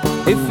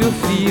 If you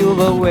feel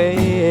the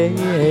weight,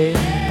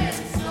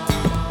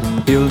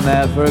 you'll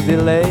never be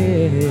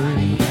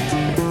late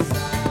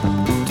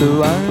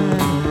to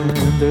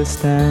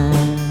understand.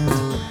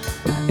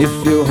 If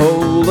you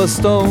hold a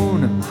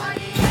stone,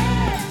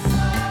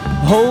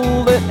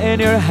 hold it in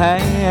your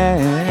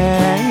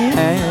hand.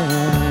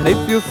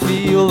 If you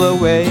feel the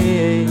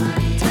weight,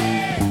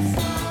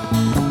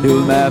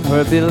 you'll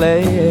never be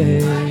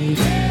late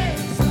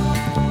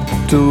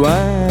to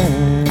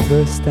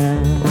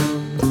understand.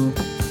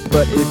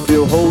 But if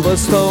you hold a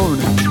stone,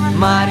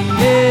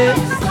 Maria,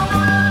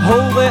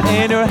 hold it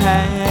in your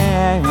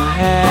hand.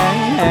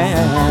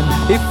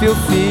 If you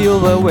feel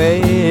the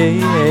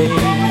weight,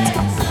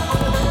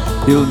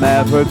 you'll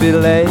never be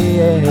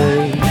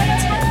late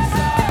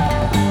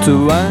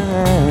to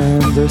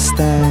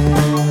understand.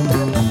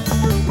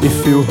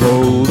 If you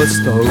hold a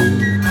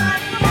stone,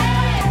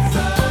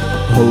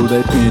 hold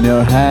it in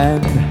your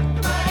hand.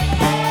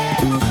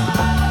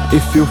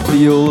 If you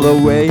feel the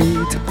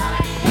weight,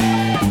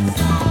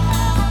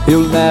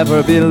 you'll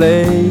never be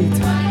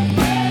late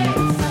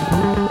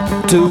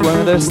to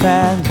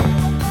understand,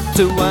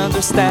 to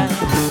understand,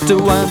 to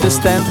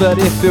understand. But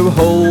if you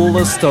hold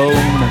a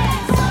stone,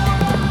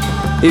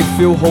 if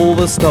you hold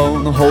a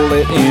stone, hold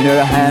it in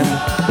your hand,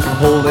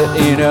 hold it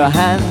in your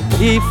hand.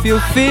 If you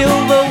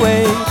feel the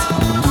weight,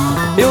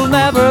 you'll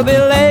never be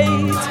late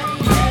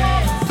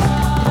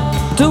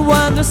to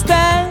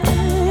understand.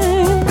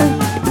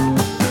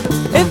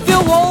 If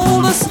you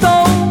hold a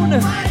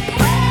stone,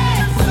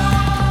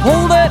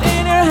 hold it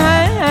in your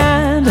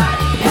hand.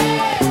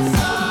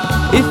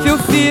 If you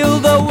feel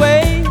the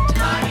weight,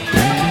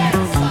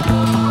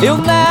 you'll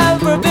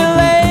never be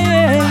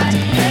late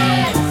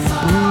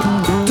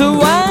to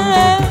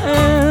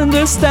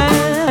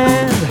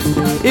understand.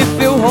 If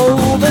you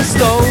hold a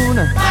stone,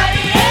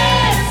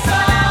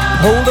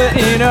 hold it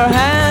in your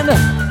hand.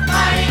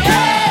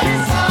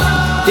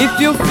 If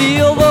you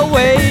feel the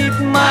weight,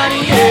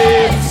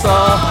 Maria,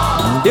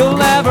 you'll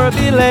never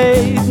be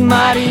late,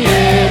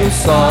 Maria,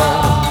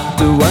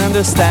 to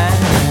understand.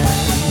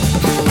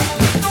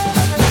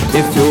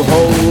 If you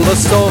hold a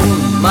stone,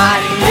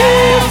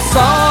 Maria,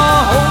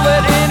 hold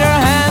it in your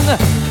hand,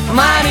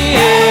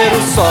 Maria,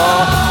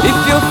 if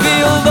you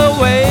feel the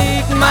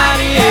weight,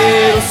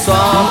 Maria,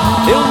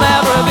 you'll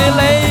never be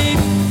late,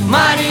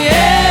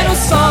 Maria,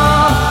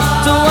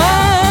 to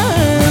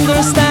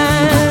understand.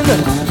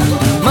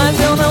 Mas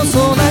eu não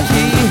sou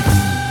daqui,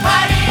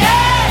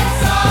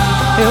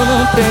 eu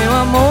não tenho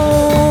amor.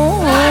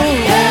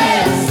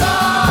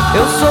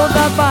 Eu sou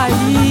da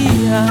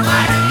Bahia,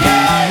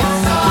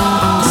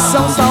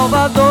 São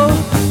Salvador,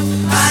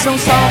 São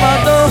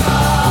Salvador,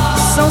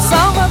 São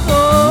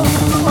Salvador.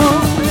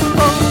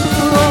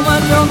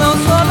 Mas eu não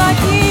sou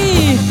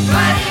daqui,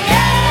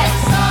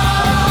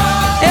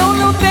 eu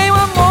não tenho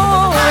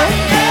amor.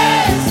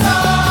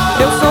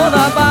 Eu sou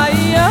da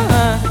Bahia,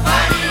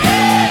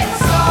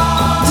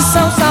 de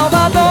São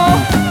Salvador,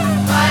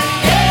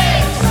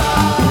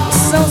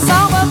 São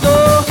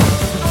Salvador.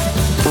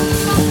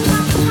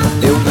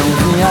 Eu não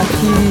vim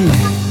aqui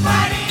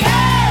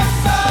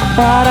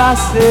para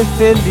ser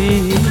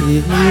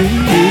feliz.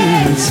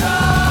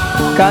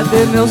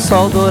 Cadê meu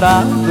sol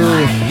dourado?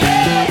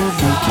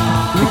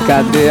 E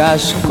cadê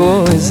as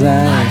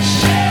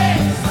coisas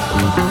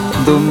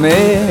do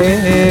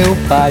meu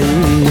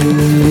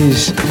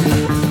país?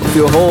 If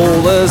you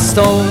hold a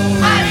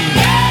stone,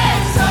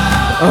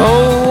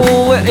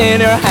 hold it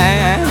in your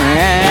hand.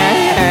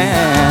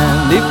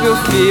 If you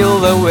feel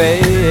the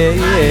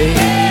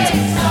weight,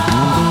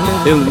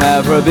 you'll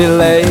never be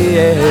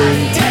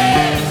late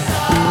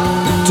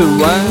to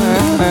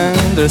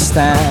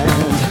understand.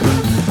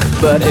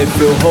 But if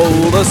you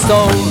hold a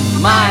stone,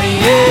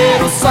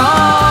 marinheiro só,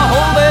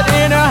 hold it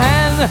in your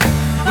hand,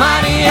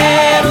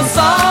 marinheiro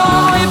só.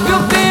 If you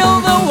feel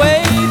the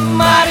weight,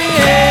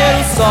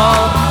 marinheiro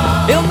só,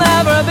 you'll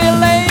never be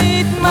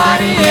late,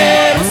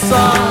 marinheiro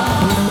só.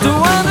 To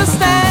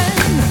understand,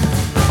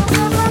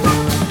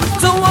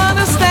 to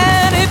understand.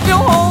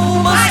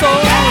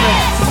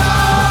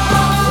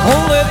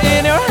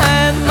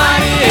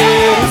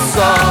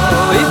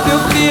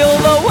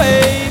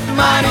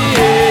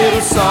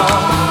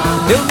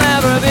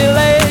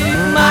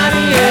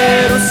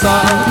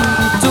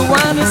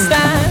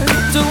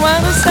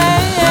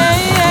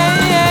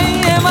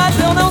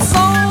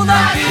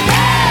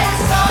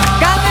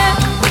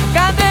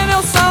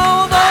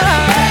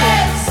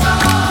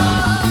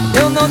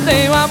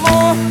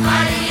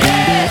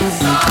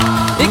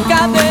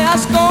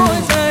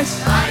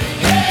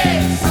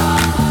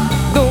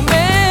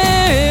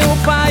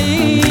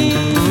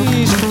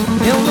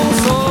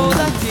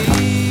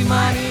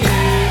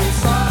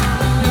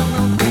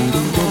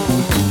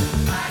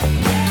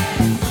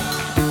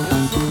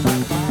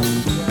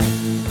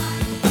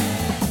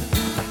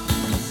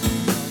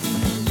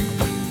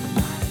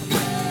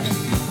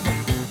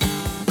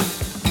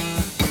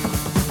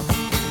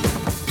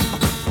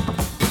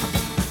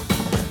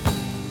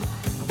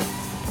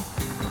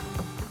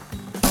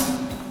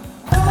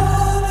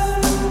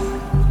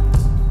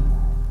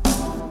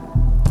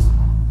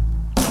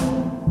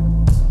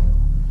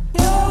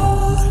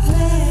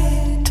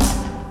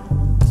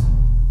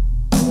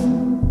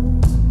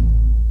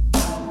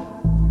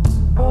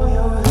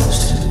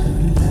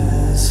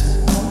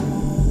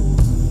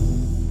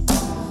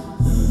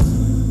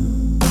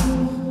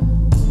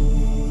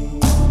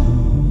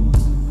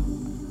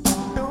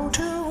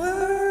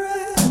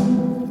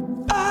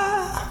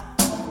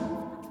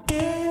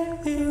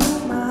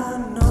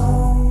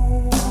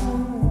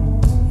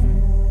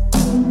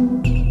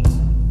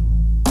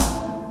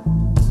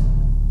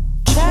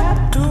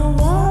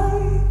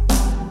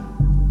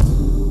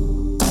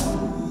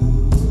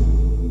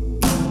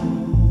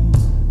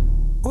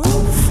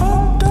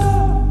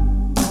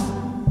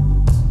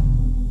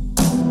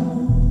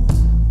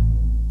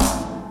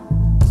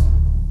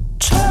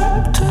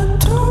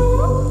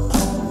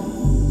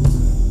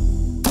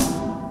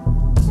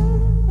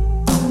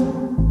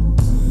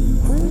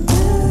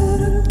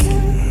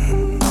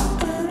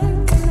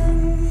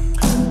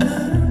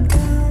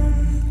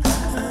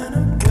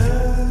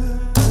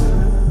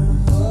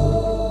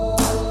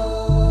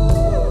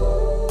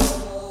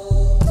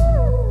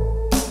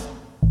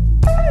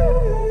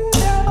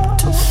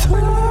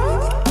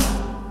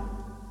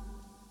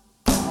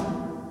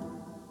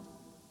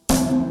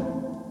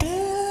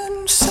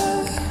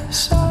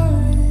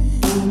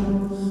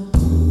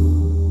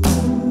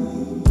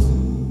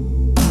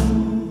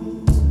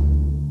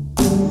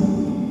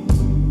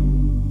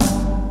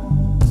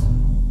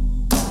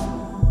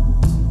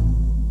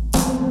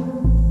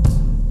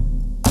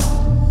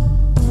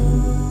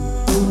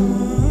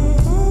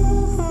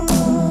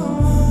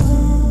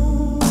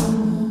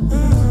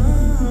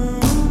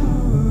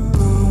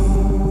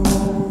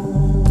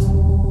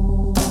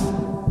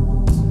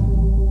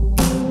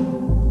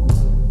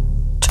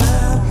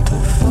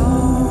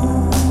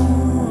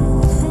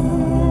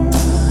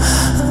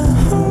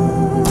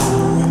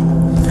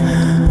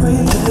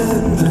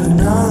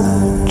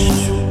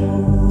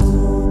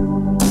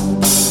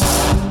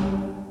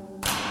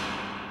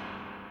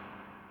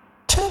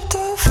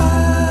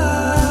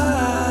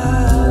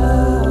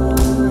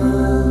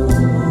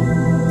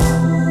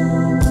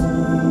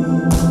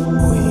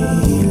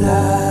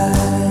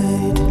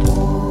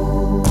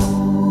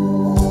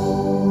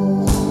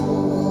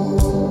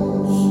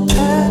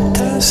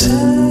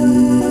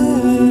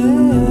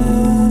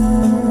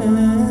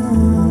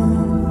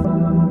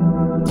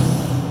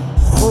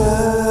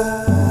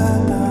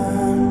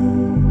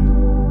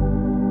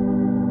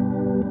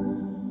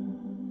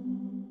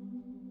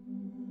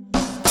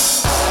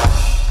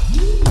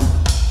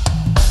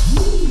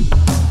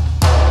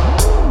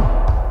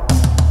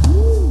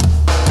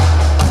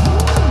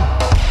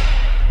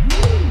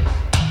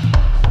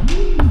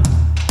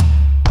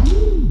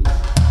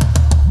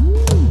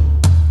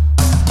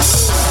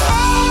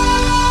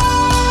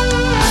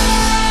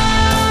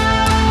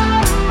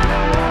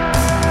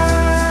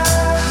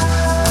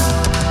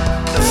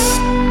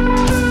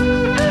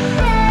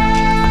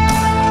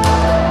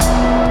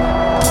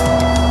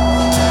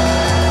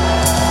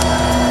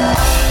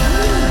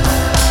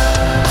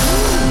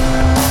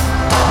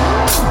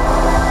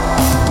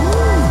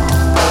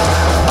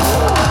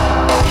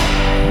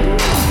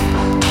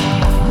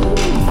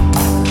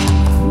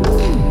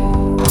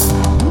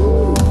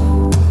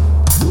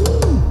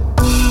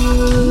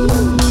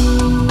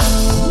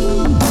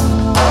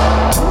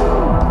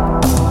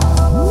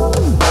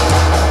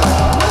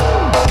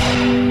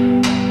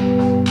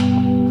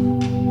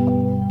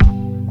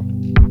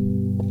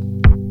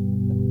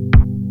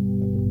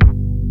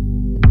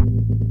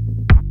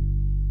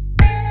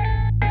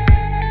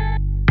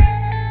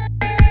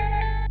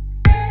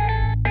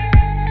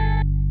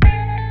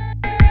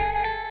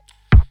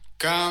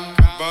 קם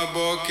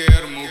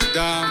בבוקר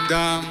מוקדם,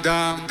 דם,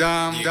 דם,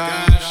 דם,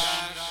 ניגש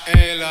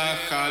אל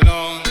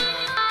החלון,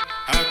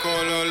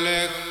 הכל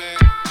הולך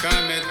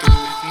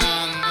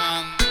כמתוכנן,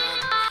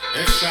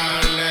 אפשר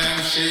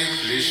להמשיך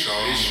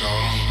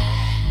לישון.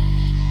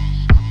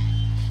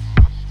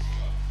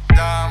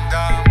 דם,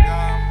 דם,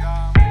 דם,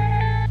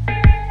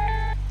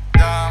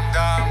 דם,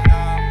 דם,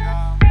 דם,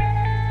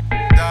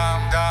 דם,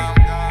 דם,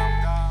 דם,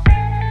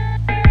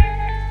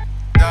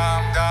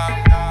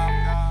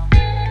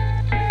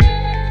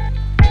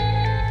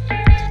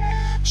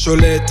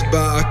 שולט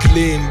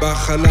באקלים,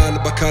 בחלל,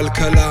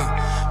 בכלכלה,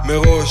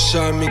 מראש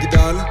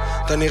המגדל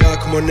אתה נראה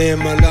כמו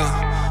נמלה.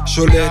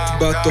 שולט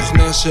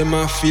בתוכנה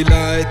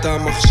שמפעילה את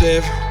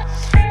המחשב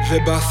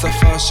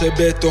ובשפה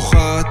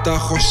שבתוכה אתה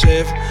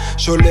חושב.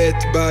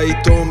 שולט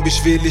בעיתון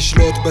בשביל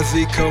לשלוט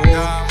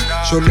בזיכרון,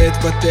 שולט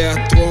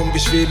בתיאטרון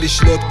בשביל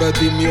לשלוט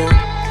בדמיון,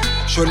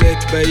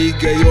 שולט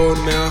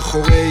בהיגיון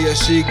מאחורי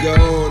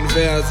השיגעון,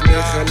 ואז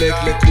מחלק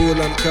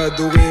לכולם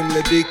כדורים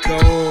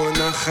לדיכאון.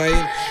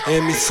 החיים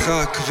הם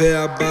משחק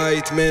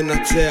והבית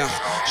מנצח,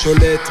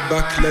 שולט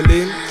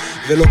בכללים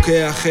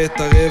ולוקח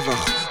את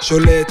הרווח,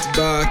 שולט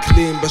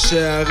באקלים,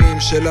 בשערים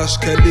של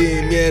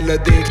השקלים.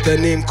 ילדים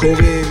קטנים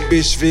קוראים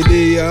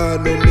בשבילי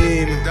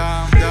יהלומים.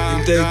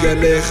 אם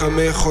תגלה איך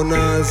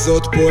המכונה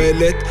הזאת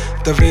פועלת,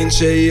 תבין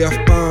שהיא אף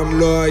פעם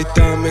לא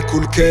הייתה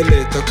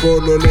מקולקלת.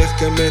 הכל הולך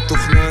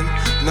כמתוכנן,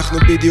 אנחנו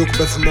בדיוק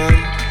בזמן,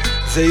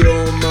 זה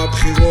יום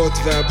הבחירות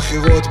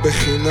והבחירות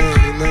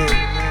בחינם.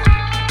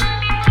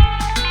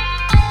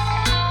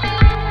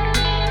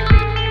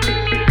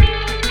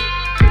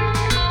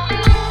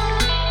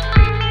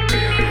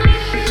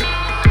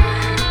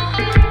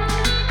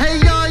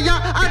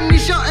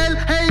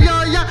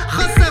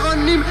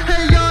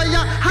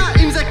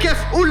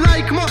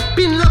 אולי כמו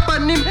פין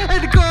לפנים,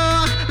 אין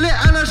כוח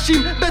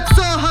לאנשים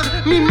בצוהר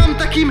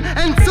מממתקים,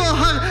 אין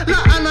צוהר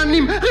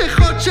לעננים,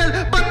 ריחות של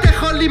בתי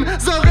חולים,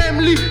 זורם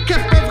לי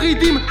כיף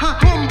בברידים,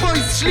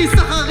 ההומבויז שלי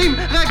סחרים,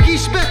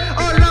 רגיש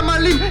בעולם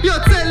אלים,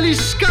 יוצא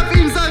לשכב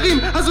עם זרים.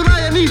 אז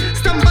אולי אני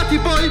סתם באתי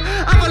בוי,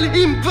 אבל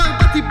אם כבר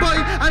באתי בוי,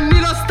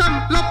 אני לא סתם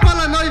לא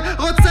פולנוי,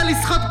 רוצה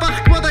לשחות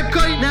בך כמו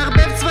דגוי.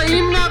 נערבב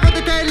צבעים, נעבוד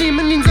את האלים,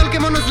 ננזול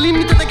כמו נוזלים,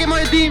 נתתה כמו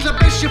עדים,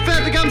 לבש יפה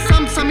וגם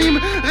שם סמים,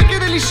 רק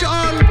כדי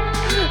לשאול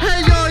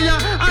היי יויה,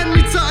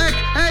 אני צועק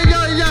היי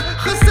יויה,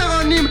 חסר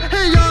אונים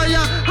היי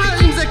יויה,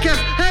 האם זה כיף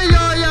היי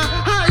יויה,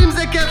 האם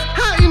זה כיף,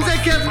 האם זה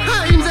כיף,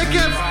 האם זה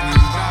כיף,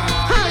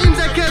 האם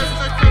זה כיף,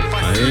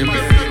 האם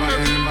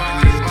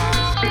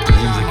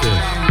זה כיף.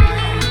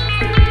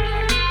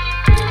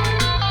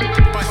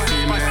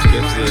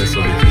 כיף זה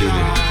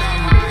סובייקטיבי.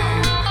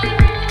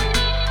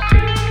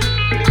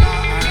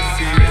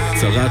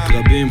 צרת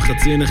רבים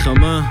חצי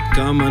נחמה,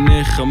 כמה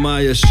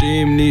נחמה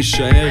ישים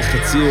נשאר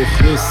חצי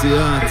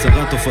אוכלוסייה.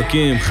 צרת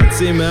אופקים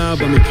חצי מאה,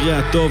 במקרה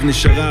הטוב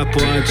נשארה פה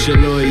עד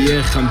שלא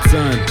יהיה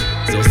חמצן.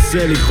 זה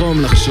עושה לי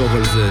חום לחשוב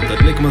על זה,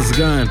 תדליק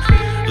מזגן.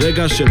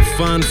 רגע של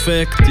פאן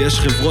פקט, יש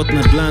חברות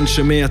נדל"ן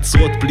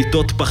שמייצרות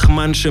פליטות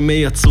פחמן,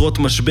 שמייצרות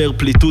משבר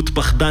פליטות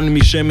פחדן.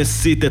 מי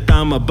שמסית את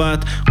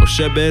המבט או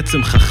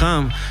שבעצם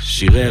חכם,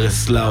 שיר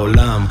הרס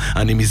לעולם.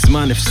 אני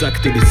מזמן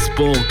הפסקתי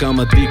לספור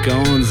כמה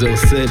דיכאון זה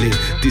עושה לי,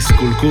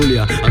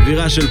 תסקולקוליה,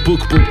 אווירה של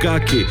פוק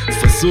פוקקי,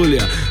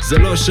 פסוליה. זה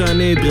לא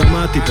שאני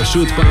דרמטי,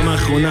 פשוט פעם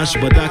האחרונה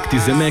שבדקתי,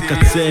 זה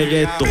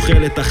מקצר את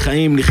תוחלת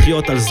החיים,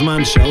 לחיות על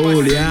זמן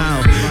שאול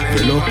יאו.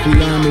 ולא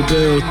כולנו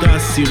באותה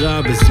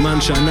סירה,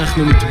 בזמן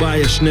שאנחנו נטבע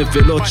יש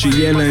נבלות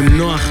שיהיה להם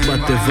נוח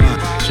בטבע.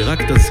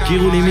 שרק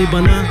תזכירו לי מי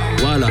בנה,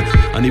 וואלה,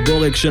 אני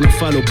בורג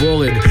שנפל לו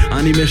בורג.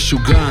 אני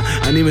משוגע,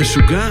 אני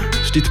משוגע,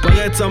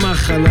 שתתפרץ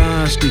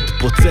המחלה,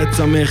 שתתפוצץ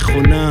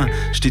המכונה,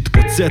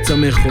 שתתפוצץ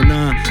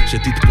המכונה,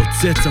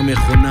 שתתפוצץ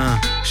המכונה,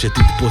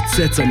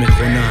 שתתפוצץ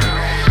המכונה.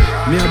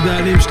 מי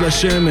הבעלים של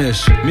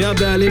השמש? מי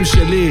הבעלים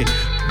שלי?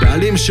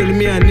 בעלים של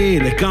מי אני?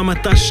 לכמה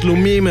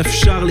תשלומים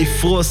אפשר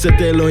לפרוס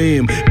את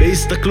אלוהים?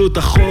 בהסתכלות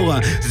אחורה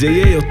זה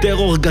יהיה יותר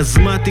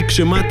אורגזמטי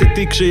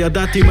כשמתתי,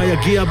 כשידעתי מה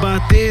יגיע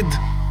בעתיד.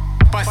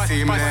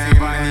 פסים לבנים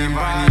בנים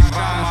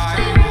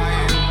שמיים,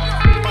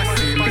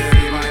 פסים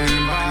לבנים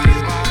בנים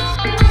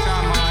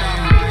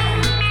שמיים,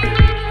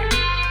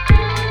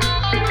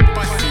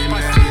 פסים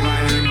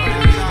לבנים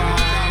בנים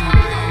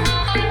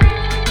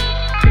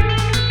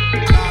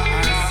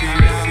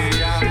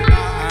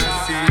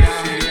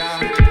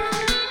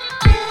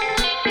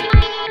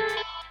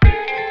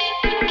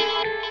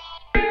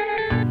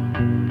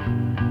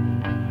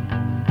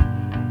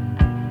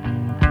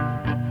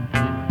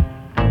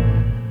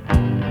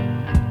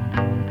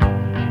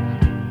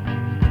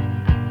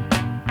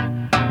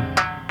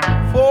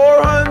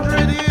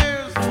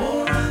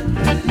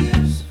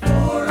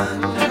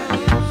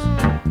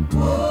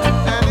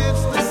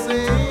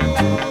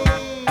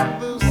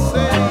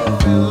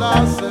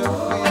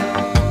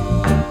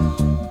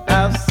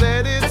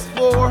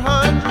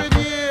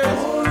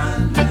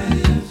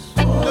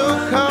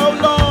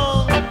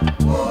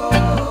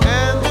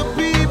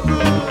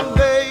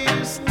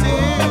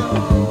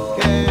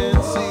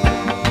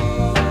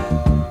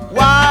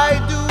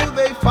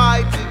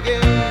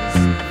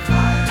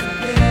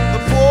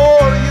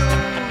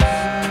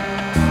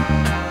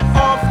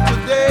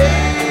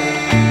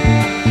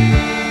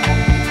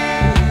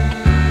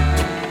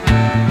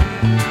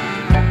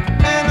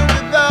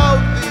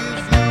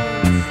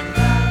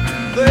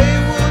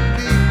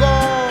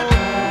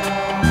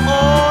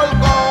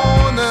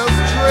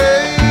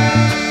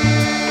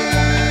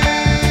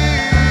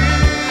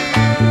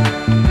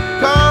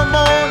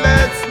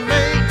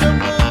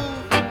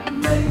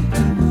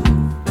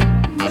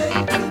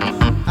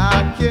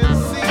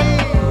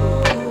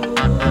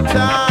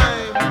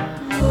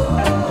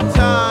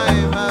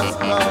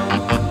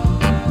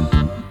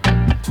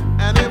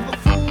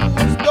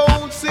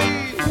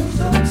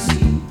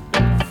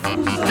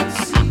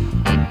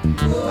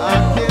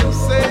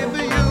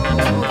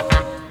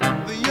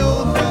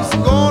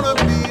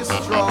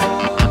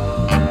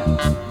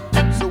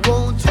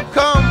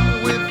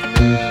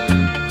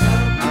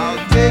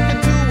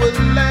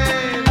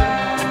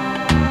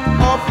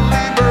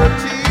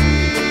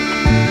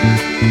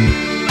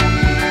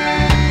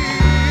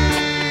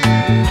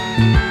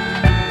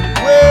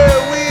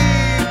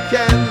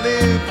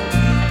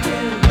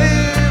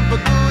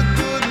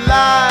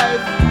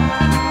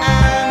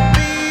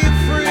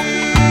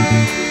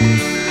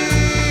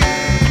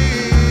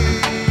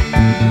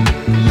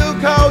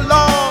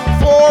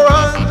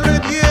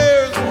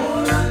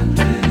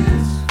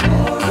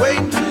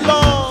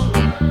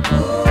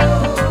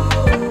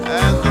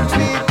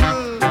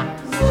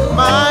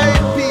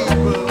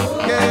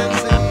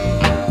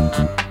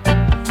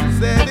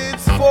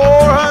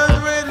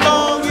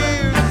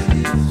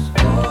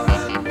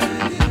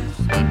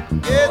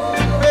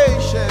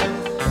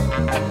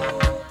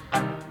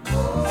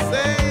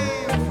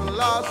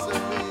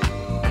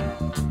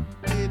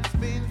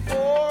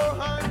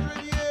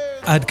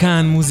עד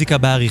כאן מוזיקה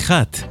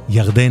בעריכת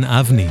ירדן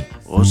אבני.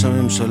 ראש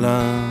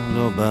הממשלה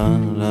לא בא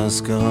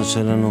להזכרה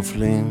של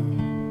הנופלים.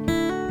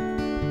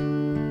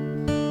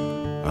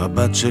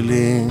 הבת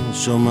שלי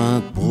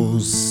שומעת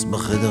ברוס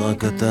בחדר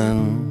הקטן.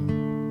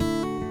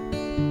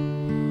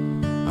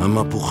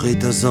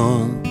 המפוחית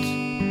הזאת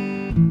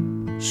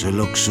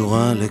שלא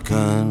קשורה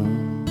לכאן,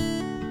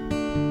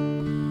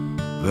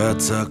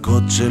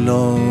 והצעקות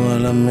שלו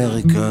על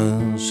אמריקה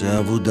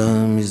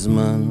שעבודה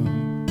מזמן.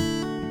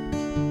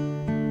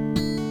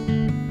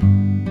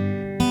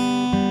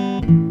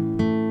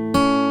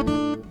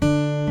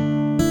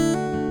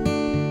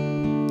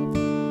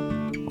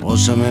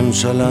 ראש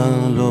הממשלה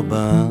לא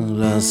בא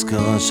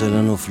להזכרה של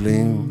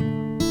הנופלים.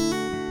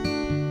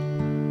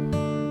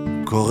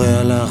 קורא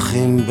על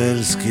האחים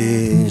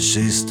בלסקי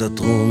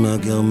שהסתתרו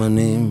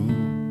מהגרמנים.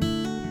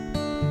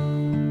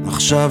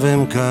 עכשיו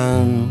הם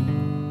כאן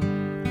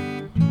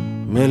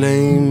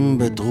מלאים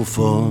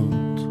בתרופות,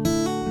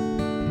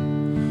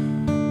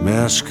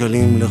 100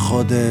 שקלים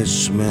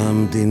לחודש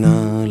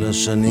מהמדינה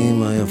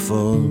לשנים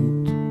היפות.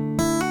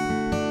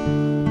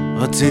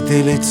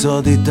 רציתי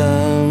לצעוד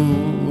איתם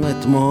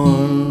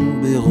אתמול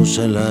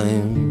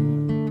בירושלים.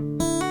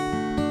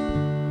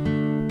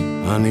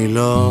 אני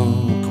לא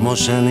כמו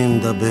שאני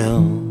מדבר,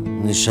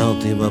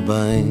 נשארתי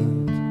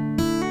בבית.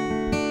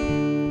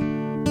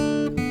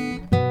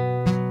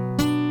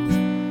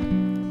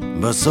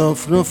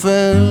 בסוף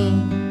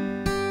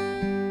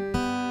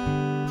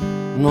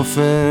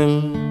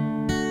נופל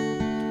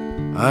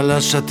על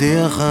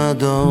השטיח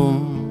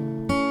האדום.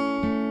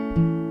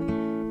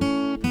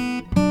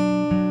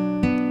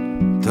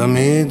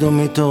 תמיד הוא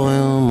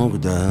מתעורר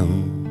מוקדם,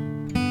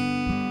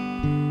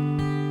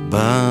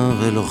 בא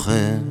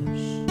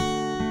ולוחש,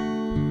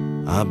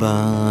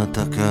 אבא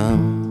אתה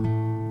קם.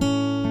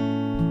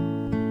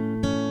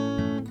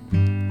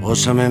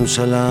 ראש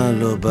הממשלה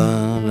לא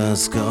בא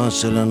להזכרה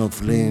של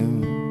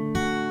הנופלים.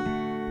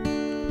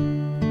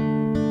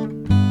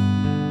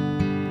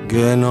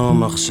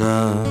 גיהנום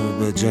עכשיו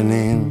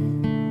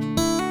בג'נין,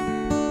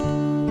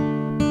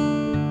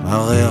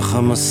 הריח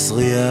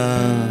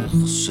המסריח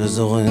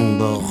שזורם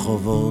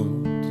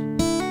ברחובות,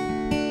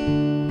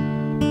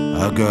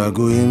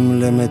 הגעגועים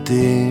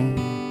למתים,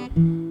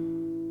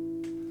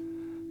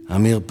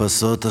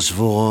 המרפסות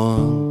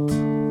השבורות,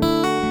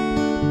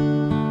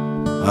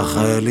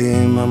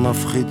 החיילים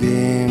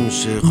המפחידים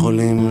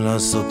שיכולים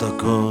לעשות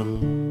הכל,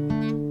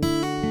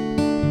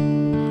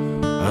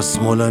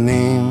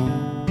 השמאלנים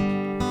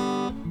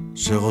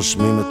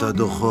שרושמים את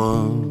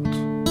הדוחות,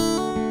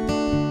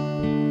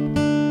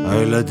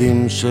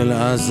 הילדים של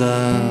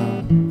עזה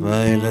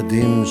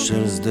והילדים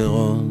של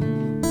שדרות.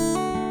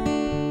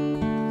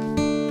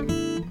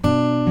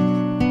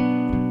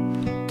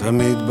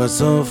 תמיד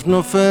בסוף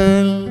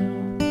נופל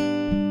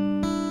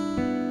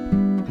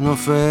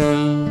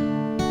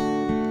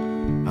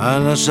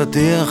על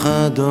השטיח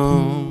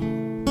האדום.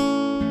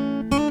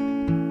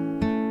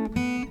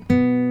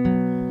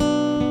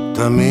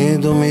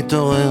 תמיד הוא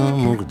מתעורר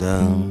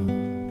מוקדם,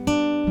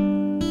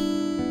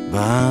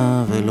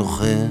 בא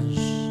ולוחש,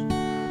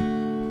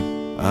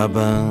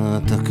 אבא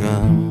אתה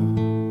קם.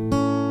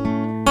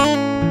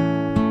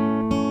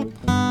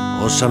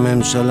 ראש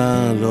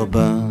הממשלה לא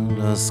בא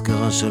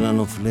להזכרה של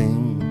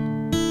הנופלים.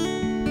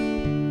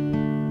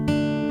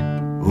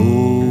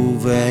 הוא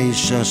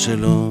והאישה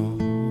שלו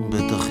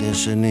בטח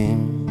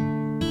ישנים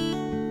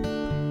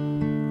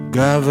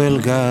גב אל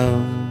גב,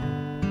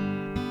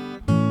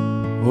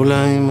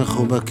 אולי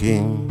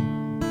מחובקים,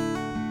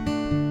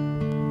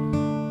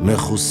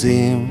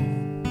 מחוסים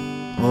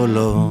או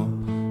לא,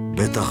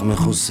 בטח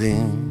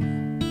מחוסים.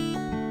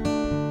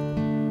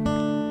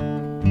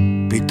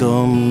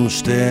 פתאום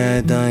שתי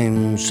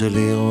הידיים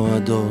שלי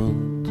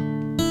רועדות,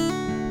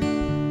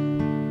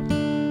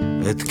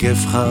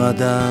 התקף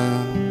חרדה,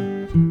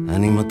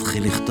 אני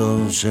מתחיל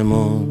לכתוב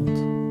שמות.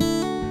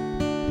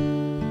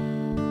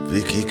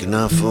 ויקי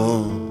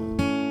כנפו,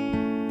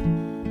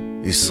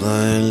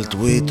 ישראל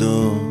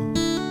טוויטו,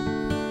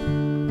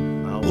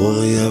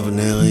 אורי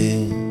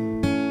אבנרי,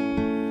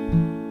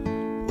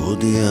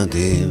 אודי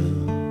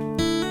אדיב,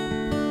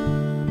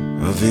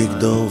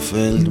 אביגדור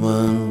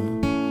פלדמן,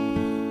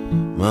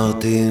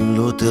 מרטין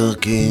לותר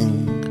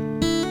קינג,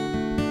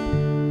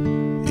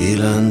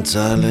 אילן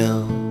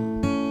צלר,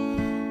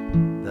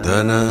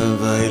 דנה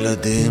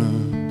והילדים,